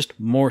 if there's just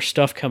more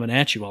stuff coming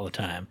at you all the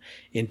time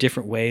in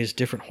different ways,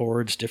 different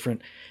hordes,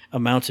 different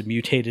amounts of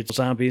mutated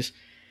zombies,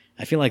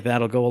 I feel like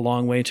that'll go a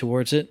long way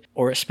towards it.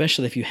 Or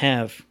especially if you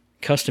have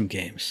custom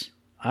games.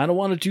 I don't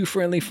want to do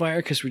friendly fire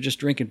because we're just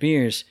drinking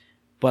beers,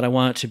 but I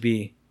want it to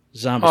be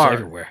zombies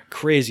everywhere,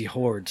 crazy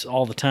hordes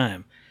all the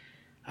time.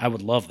 I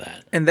would love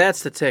that. And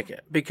that's the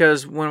ticket,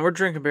 because when we're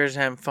drinking beers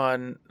and having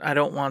fun, I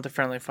don't want the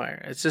friendly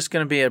fire. It's just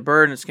going to be a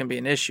burden. It's going to be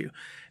an issue.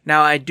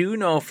 Now, I do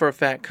know for a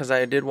fact, because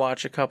I did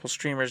watch a couple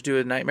streamers do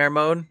a nightmare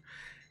mode,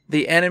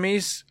 the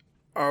enemies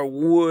are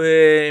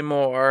way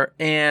more,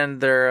 and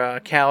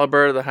their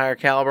caliber, the higher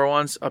caliber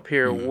ones,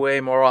 appear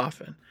way more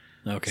often.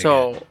 Okay.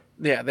 So,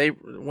 yeah,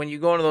 when you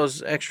go into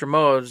those extra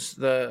modes,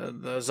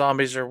 the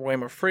zombies are way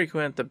more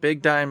frequent, the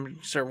big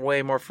dimes are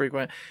way more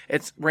frequent.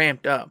 It's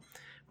ramped up.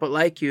 But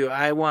like you,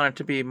 I want it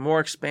to be more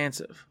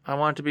expansive. I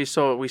want it to be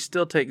so we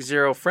still take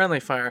 0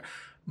 friendly fire,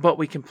 but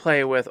we can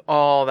play with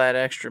all that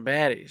extra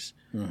baddies.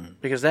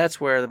 Because that's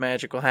where the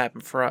magic will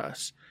happen for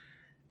us.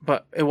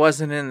 But it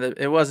wasn't in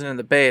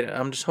the beta.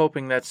 I'm just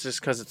hoping that's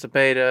just because it's a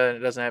beta and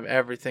it doesn't have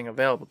everything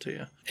available to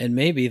you. And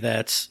maybe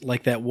that's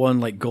that one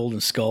golden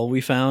skull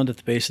we found at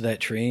the base of that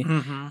tree.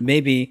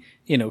 Maybe,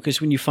 because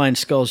when you find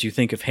skulls, you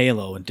think of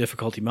Halo and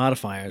difficulty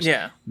modifiers.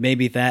 Yeah.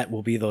 Maybe that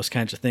will be those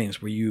kinds of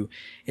things where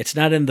it's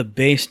not in the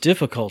base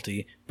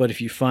difficulty, but if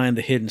you find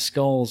the hidden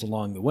skulls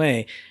along the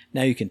way,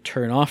 now you can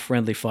turn off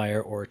friendly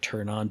fire or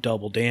turn on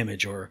double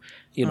damage or,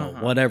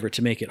 whatever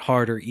to make it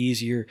harder,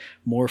 easier,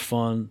 more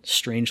fun,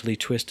 strangely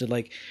twisted.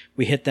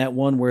 We hit that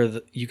one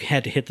where you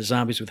had to hit the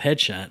zombies with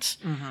headshots.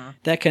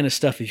 That kind of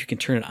stuff, if you can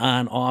turn it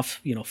on,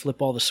 off,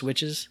 flip all the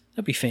switches,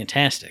 that'd be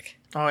fantastic.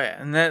 Oh, yeah.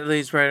 And that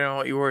leads right into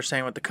what you were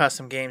saying with the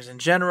custom games in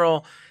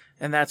general.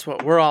 And that's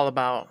what we're all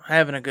about,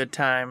 having a good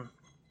time,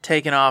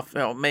 taking off,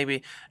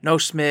 maybe no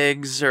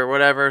SMIGs or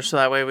whatever, so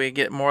that way we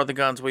get more of the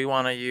guns we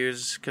want to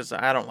use, because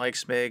I don't like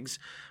SMIGs.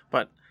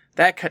 But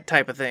that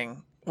type of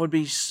thing would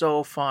be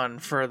so fun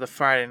for the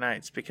Friday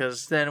nights,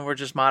 because then we're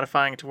just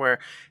modifying it to where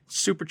it's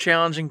super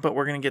challenging, but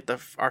we're going to get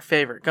our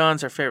favorite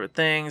guns, our favorite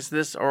things,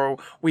 or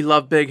we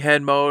love big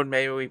head mode,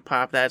 maybe we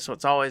pop that so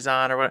it's always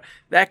on, or what,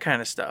 that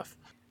kind of stuff.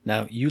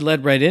 Now, you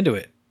led right into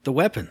it. The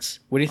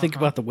weapons. What do you think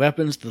about the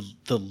weapons,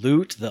 the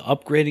loot, the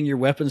upgrading your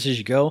weapons as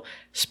you go?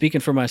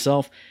 Speaking for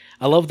myself,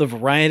 I love the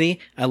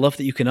variety. I love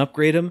that you can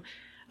upgrade them.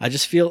 I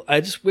just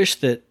wish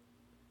that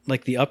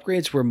the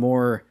upgrades were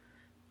more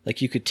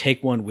you could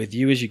take one with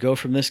you as you go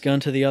from this gun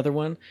to the other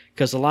one.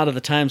 Because a lot of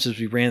the times as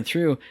we ran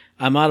through,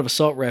 I'm out of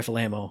assault rifle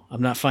ammo.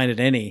 I'm not finding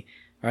any.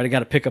 All right, I got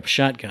to pick up a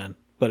shotgun,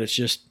 but it's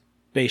just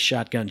base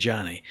shotgun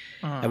Johnny.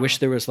 I wish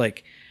there was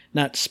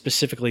not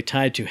specifically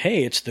tied to,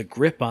 hey, it's the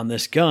grip on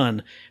this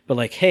gun,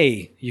 but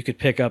hey, you could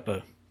pick up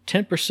a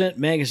 10%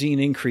 magazine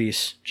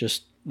increase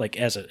just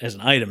as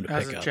an item to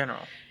pick up. As a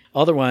general.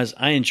 Otherwise,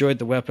 I enjoyed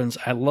the weapons.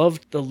 I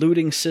loved the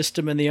looting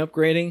system and the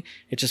upgrading.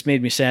 It just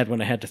made me sad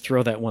when I had to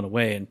throw that one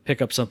away and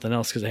pick up something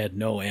else because I had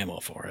no ammo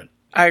for it.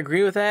 I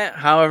agree with that.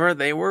 However,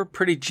 they were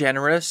pretty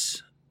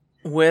generous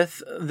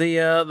with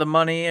the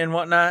money and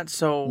whatnot,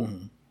 so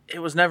it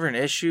was never an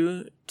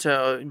issue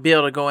to be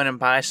able to go in and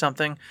buy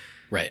something.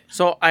 Right.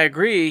 So I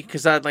agree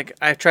because I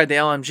tried the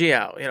LMG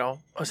out. I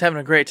was having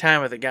a great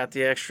time with it. Got the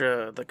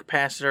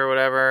capacitor or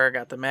whatever.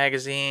 Got the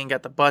magazine.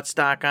 Got the butt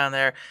stock on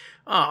there.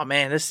 Oh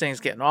man, this thing's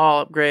getting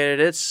all upgraded.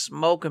 It's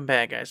smoking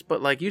bad, guys.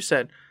 But like you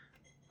said,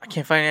 I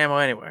can't find ammo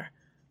anywhere.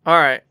 All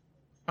right,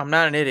 I'm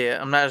not an idiot.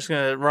 I'm not just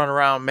gonna run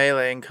around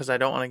meleeing because I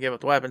don't want to give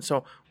up the weapon.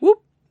 So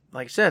whoop,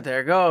 like I said,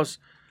 there it goes.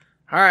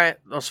 All right,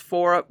 those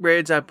 4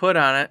 upgrades I put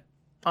on it.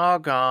 All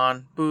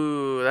gone.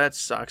 Boo, that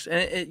sucks.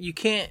 And you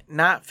can't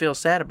not feel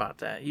sad about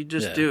that. You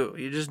just do.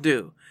 You just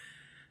do.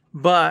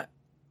 But,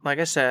 like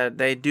I said,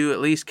 they do at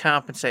least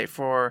compensate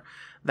for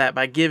that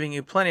by giving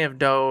you plenty of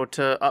dough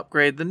to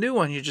upgrade the new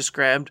one you just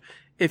grabbed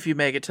if you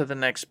make it to the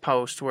next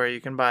post where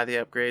you can buy the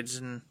upgrades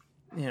and,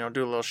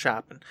 do a little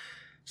shopping.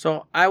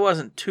 So I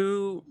wasn't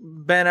too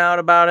bent out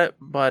about it,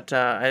 but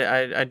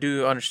I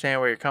do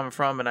understand where you're coming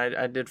from, and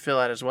I did feel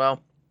that as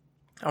well.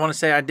 I want to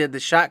say I did the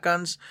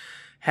shotguns.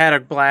 Had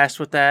a blast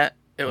with that.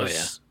 It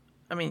was,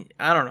 I mean,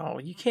 I don't know.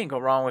 You can't go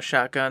wrong with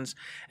shotguns.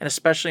 And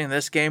especially in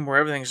this game where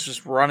everything's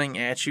just running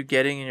at you,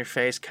 getting in your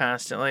face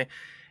constantly.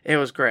 It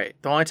was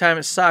great. The only time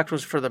it sucked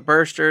was for the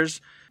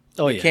bursters.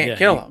 Oh, you can't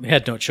kill them. You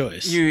had no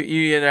choice. You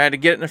either had to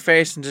get in their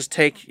face and just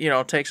take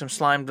some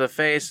slime to the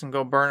face and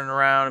go burning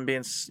around and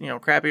being,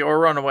 crappy, or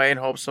run away and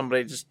hope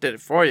somebody just did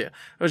it for you,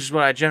 which is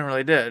what I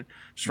generally did.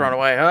 Just run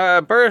away.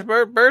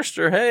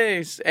 Burster,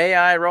 hey,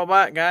 AI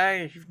robot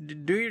guy,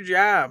 do your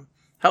job.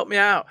 Help me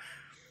out.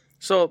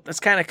 So it's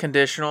kind of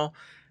conditional.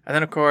 And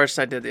then, of course,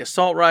 I did the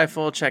assault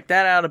rifle. Check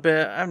that out a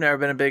bit. I've never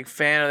been a big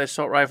fan of the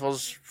assault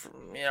rifles,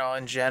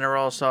 in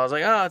general. So I was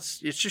like, oh,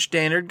 it's your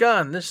standard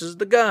gun. This is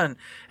the gun.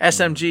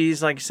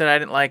 SMGs, like you said, I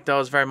didn't like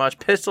those very much.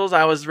 Pistols,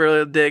 I was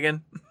really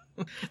digging.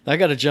 I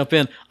got to jump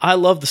in. I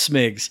love the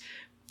SMIGs.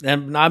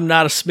 And I'm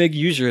not a SMIG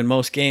user in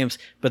most games,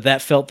 but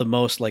that felt the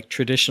most like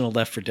traditional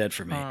Left 4 Dead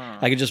for me.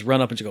 I could just run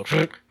up and just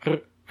go...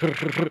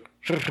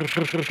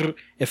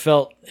 It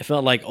felt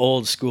like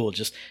old school.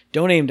 Just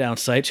don't aim down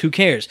sights. Who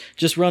cares?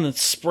 Just run and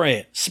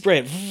spray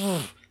it.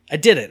 I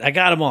did it. I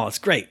got them all. It's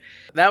great.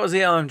 That was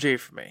the LMG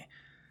for me.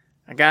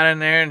 I got in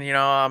there and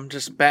I'm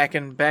just back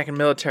in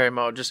military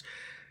mode. Just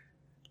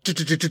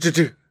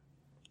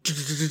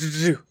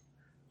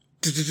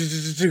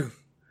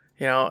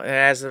and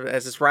as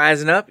it's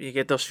rising up, you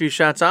get those few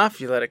shots off,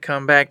 you let it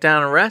come back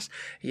down and rest,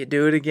 you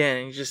do it again,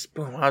 and you just,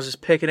 boom, I was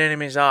just picking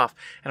enemies off.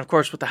 And of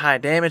course, with the high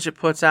damage it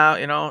puts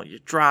out, you're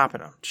dropping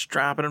them, just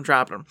dropping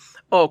them.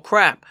 Oh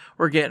crap,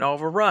 we're getting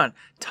overrun.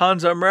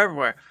 Tons of them are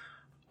everywhere.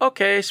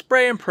 Okay,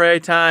 spray and pray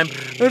time.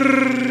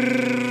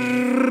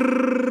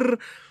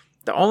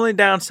 The only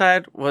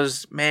downside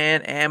was,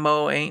 man,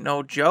 ammo ain't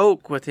no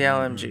joke with the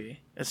LMG.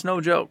 It's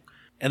no joke.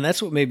 And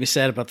that's what made me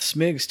sad about the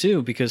SMIGs,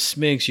 too, because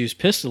SMIGs use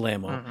pistol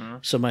ammo.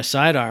 So my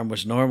sidearm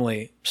was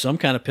normally some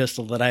kind of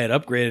pistol that I had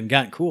upgraded and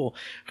gotten cool.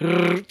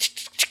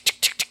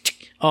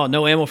 Oh,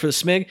 no ammo for the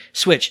SMIG?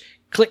 Switch.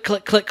 Click,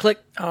 click, click, click.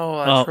 Oh,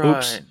 that's right.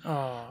 Oops.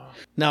 Oh.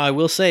 Now, I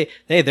will say,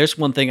 hey, there's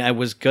one thing I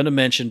was going to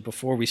mention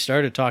before we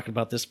started talking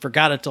about this.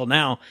 Forgot until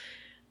now.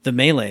 The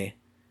melee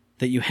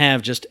that you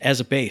have just as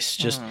a base.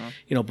 Just,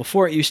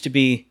 before it used to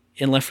be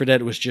in Left 4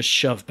 Dead, it was just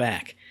shoved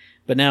back.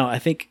 But now I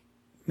think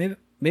maybe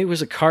it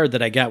was a card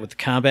that I got with the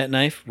combat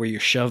knife where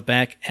your shove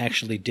back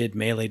actually did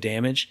melee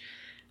damage.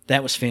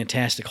 That was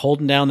fantastic.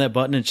 Holding down that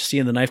button and just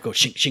seeing the knife go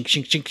shink, shink,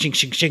 shink, shink, shink,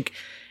 shink, shink.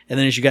 And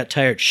then as you got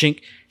tired,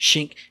 shink,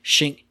 shink,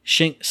 shink,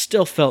 shink.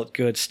 Still felt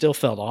good. Still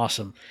felt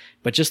awesome.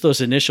 But just those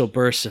initial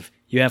bursts of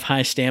you have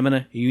high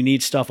stamina, you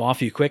need stuff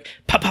off you quick.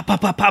 Pop, pop, pop,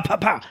 pop, pop,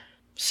 pop, pop.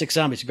 6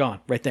 zombies gone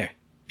right there.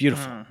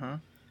 Beautiful.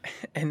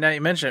 And now you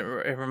mention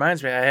it, it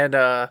reminds me, I had,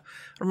 I don't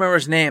remember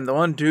his name, the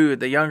one dude,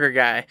 the younger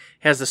guy,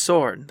 has the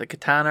sword, the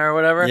katana or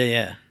whatever.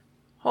 Yeah.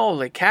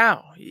 Holy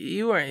cow.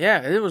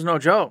 It was no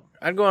joke.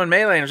 I'd go in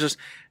melee and it was just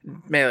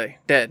melee,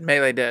 dead,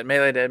 melee, dead,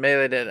 melee, dead,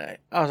 melee, dead.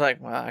 I was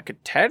like, well, I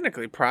could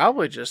technically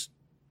probably just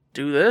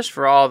do this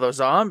for all those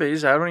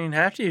zombies. I don't even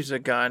have to use a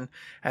gun.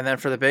 And then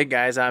for the big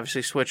guys,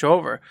 obviously switch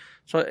over.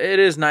 So it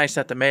is nice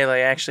that the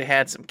melee actually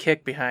had some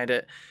kick behind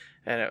it.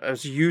 And it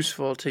was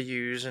useful to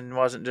use and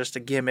wasn't just a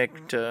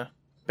gimmick to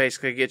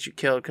basically get you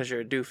killed because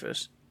you're a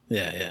doofus.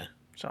 Yeah.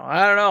 So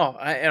I don't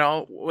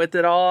know. With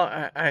it all,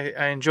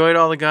 I enjoyed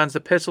all the guns. The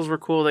pistols were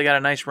cool. They got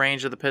a nice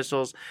range of the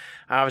pistols.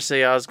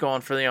 Obviously, I was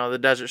going for the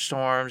Desert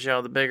Storms,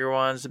 the bigger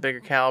ones, the bigger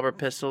caliber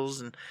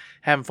pistols, and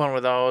having fun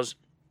with those.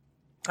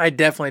 I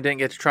definitely didn't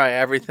get to try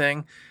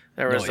everything.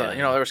 There was,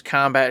 there was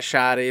combat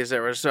shotties,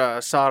 there was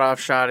sawed-off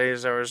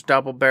shotties, there was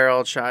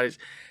double-barreled shotties.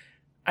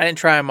 I didn't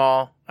try them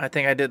all. I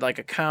think I did like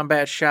a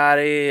combat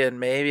shotty and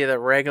maybe the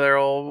regular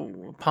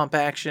old pump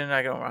action.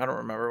 I don't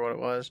remember what it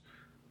was.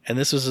 And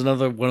this was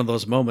another one of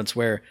those moments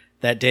where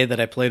that day that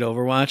I played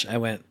Overwatch, I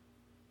went,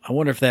 I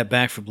wonder if that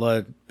Back for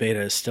Blood beta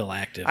is still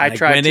active. I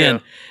tried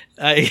to.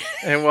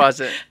 It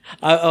wasn't.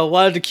 I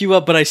wanted to queue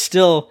up, but I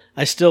still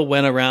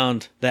went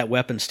around that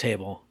weapons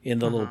table in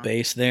the little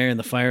base there in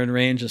the firing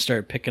range and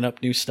started picking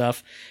up new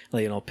stuff.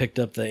 Like, picked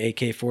up the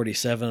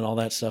AK-47 and all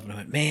that stuff. And I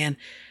went, man,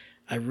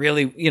 I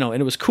really,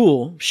 and it was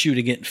cool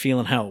shooting it and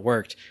feeling how it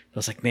worked. I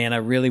was like, man, I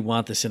really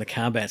want this in a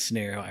combat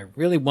scenario. I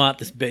really want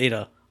this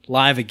beta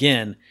live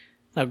again.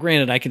 Now,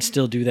 granted, I can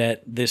still do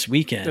that this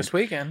weekend.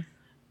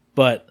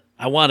 But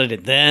I wanted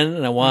it then,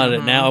 and I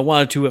wanted it now. I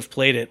wanted to have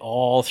played it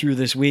all through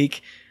this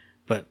week,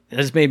 but it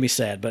has made me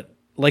sad. But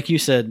like you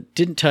said,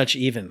 didn't touch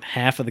even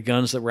half of the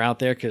guns that were out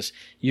there, because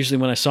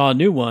usually when I saw a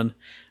new one,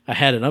 I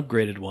had an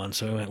upgraded one.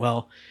 So I went,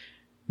 well,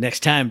 next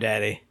time,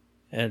 Daddy.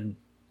 And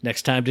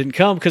next time didn't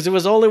come because it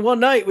was only one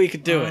night we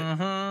could do it.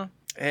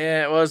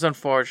 Yeah, it was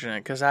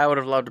unfortunate because I would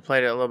have loved to play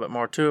it a little bit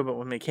more too, but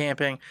with me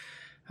camping,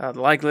 the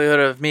likelihood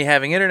of me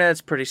having internet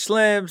is pretty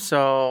slim,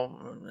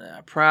 so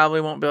I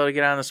probably won't be able to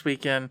get on this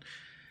weekend.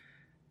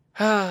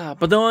 But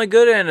the only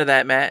good end of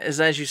that, Matt,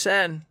 is, as you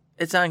said,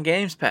 it's on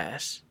Games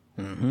Pass.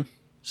 Mm-hmm.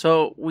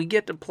 So we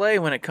get to play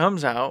when it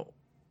comes out.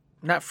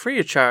 Not free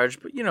of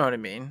charge, but you know what I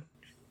mean.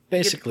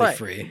 Basically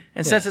free.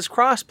 And since it's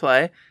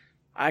cross-play,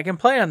 I can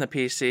play on the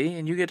PC,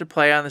 and you get to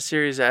play on the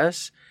Series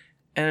S,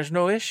 and there's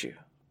no issue.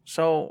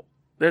 So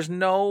there's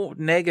no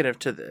negative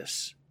to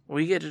this.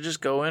 We get to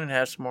just go in and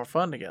have some more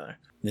fun together.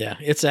 Yeah,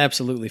 it's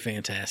absolutely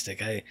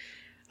fantastic.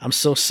 I'm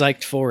so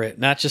psyched for it.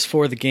 Not just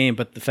for the game,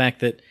 but the fact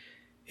that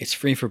it's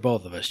free for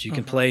both of us. You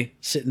can play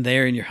sitting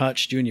there in your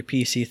hutch doing your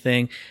PC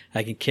thing.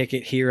 I can kick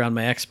it here on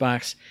my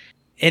Xbox.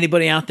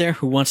 Anybody out there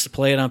who wants to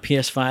play it on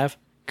PS5,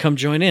 come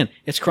join in.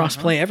 It's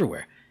cross-play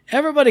everywhere.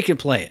 Everybody can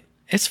play it.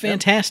 It's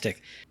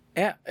fantastic.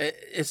 Yeah,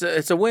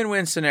 it's a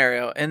win-win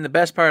scenario. And the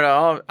best part,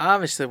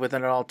 obviously, with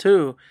it all,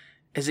 too,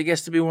 is it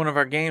gets to be one of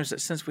our games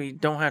that, since we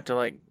don't have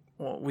to,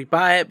 we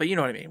buy it, but you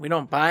know what I mean. We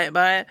don't buy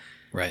it.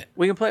 Right.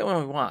 We can play it when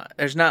we want.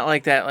 There's not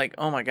like that,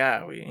 oh my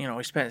God, we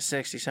spent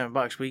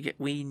 $67.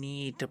 We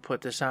need to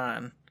put this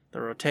on the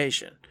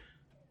rotation.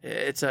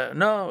 It's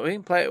no, we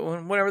can play it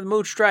whenever the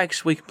mood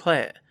strikes, we can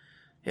play it.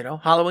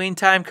 Halloween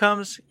time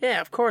comes,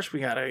 yeah, of course we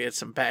gotta get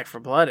some Back for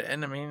Blood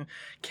in. I mean,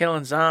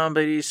 killing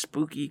zombies,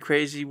 spooky,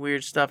 crazy,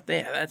 weird stuff.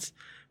 Yeah, that's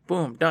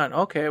boom, done.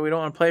 Okay, we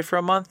don't want to play for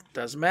a month,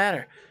 doesn't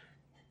matter.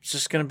 It's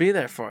just gonna be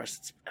there for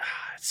us.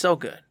 It's so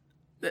good.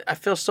 I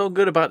feel so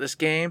good about this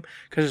game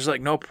because there's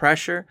no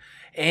pressure,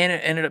 and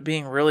it ended up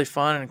being really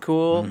fun and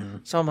cool.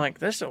 So I'm like,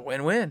 this is a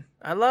win-win.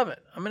 I love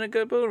it. I'm in a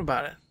good mood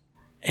about it.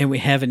 And we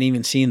haven't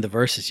even seen the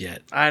Versus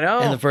yet. I know.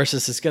 And the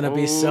Versus is going to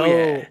be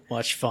so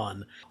much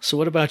fun. So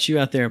what about you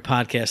out there in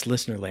podcast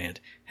listener land?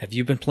 Have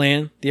you been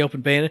playing the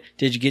open beta?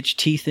 Did you get your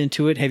teeth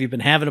into it? Have you been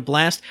having a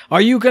blast?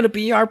 Are you going to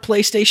be our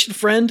PlayStation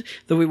friend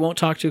that we won't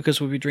talk to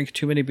because we'll be drinking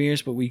too many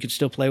beers, but we could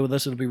still play with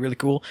us? It'll be really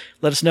cool.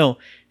 Let us know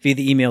via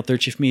the email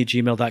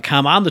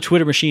thirdshiftme@gmail.com, on the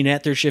Twitter machine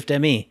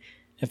 @ThirdShiftME,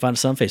 and find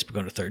us on Facebook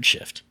under Third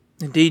Shift.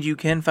 Indeed, you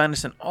can find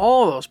us in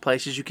all those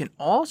places. You can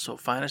also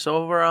find us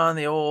over on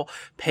the old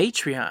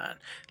Patreon.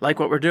 Like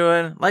what we're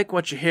doing, like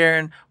what you're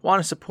hearing,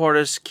 want to support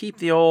us, keep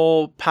the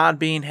old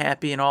Podbean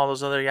happy and all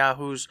those other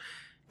yahoos.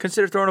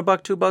 Consider throwing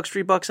 $1, $2,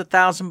 $3,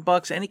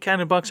 $1,000, any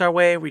kind of bucks our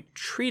way. We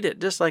treat it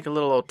just like a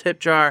little old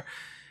tip jar.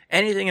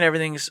 Anything and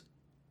everything's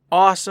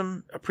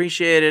awesome,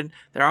 appreciated.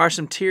 There are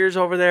some tiers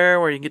over there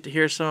where you get to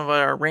hear some of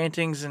our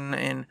rantings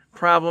and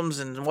problems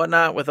and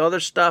whatnot with other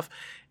stuff.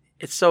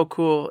 It's so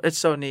cool. It's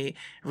so neat. It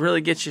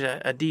really gets you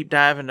a deep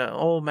dive into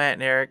old Matt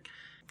and Eric.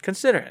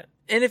 Consider it.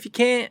 And if you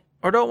can't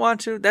or don't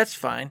want to, that's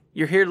fine.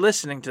 You're here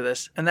listening to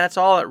this, and that's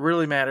all that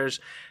really matters.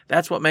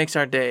 That's what makes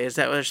our day, is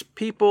that there's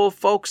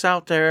folks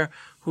out there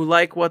who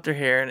like what they're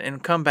hearing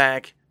and come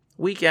back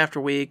week after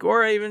week,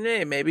 or even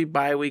maybe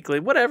bi-weekly,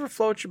 whatever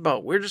floats your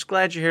boat. We're just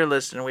glad you're here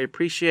listening. We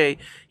appreciate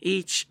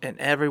each and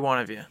every one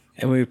of you.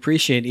 And we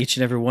appreciate each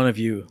and every one of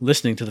you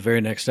listening to the very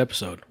next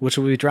episode, which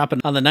will be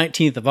dropping on the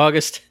 19th of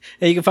August.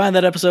 And you can find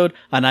that episode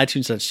on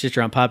iTunes, on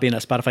Stitcher, on Podbean,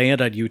 on Spotify,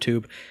 and on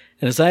YouTube.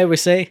 And as I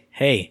always say,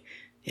 hey,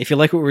 if you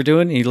like what we're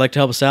doing and you'd like to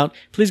help us out,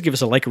 please give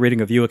us a like, a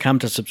rating, a review, a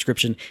comment, a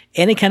subscription,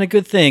 any kind of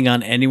good thing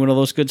on any one of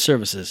those good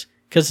services,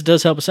 because it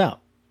does help us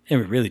out.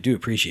 And we really do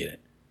appreciate it.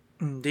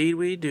 Indeed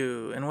we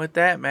do. And with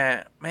that,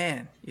 Matt,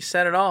 man, you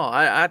said it all.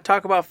 I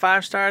talk about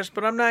 5 stars,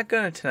 but I'm not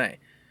going to tonight.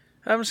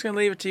 I'm just going to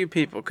leave it to you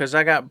people, because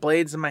I got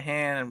blades in my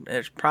hand and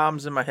there's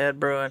problems in my head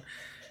brewing.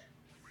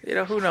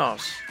 Who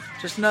knows?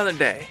 Just another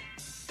day.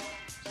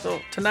 So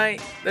tonight,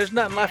 there's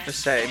nothing left to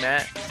say,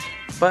 Matt.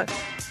 But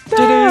don't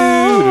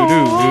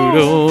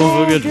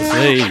forget to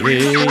say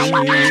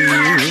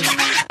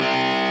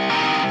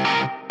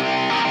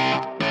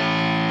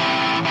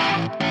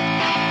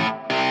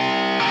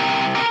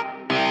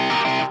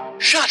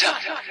Shut up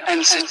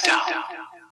and sit down.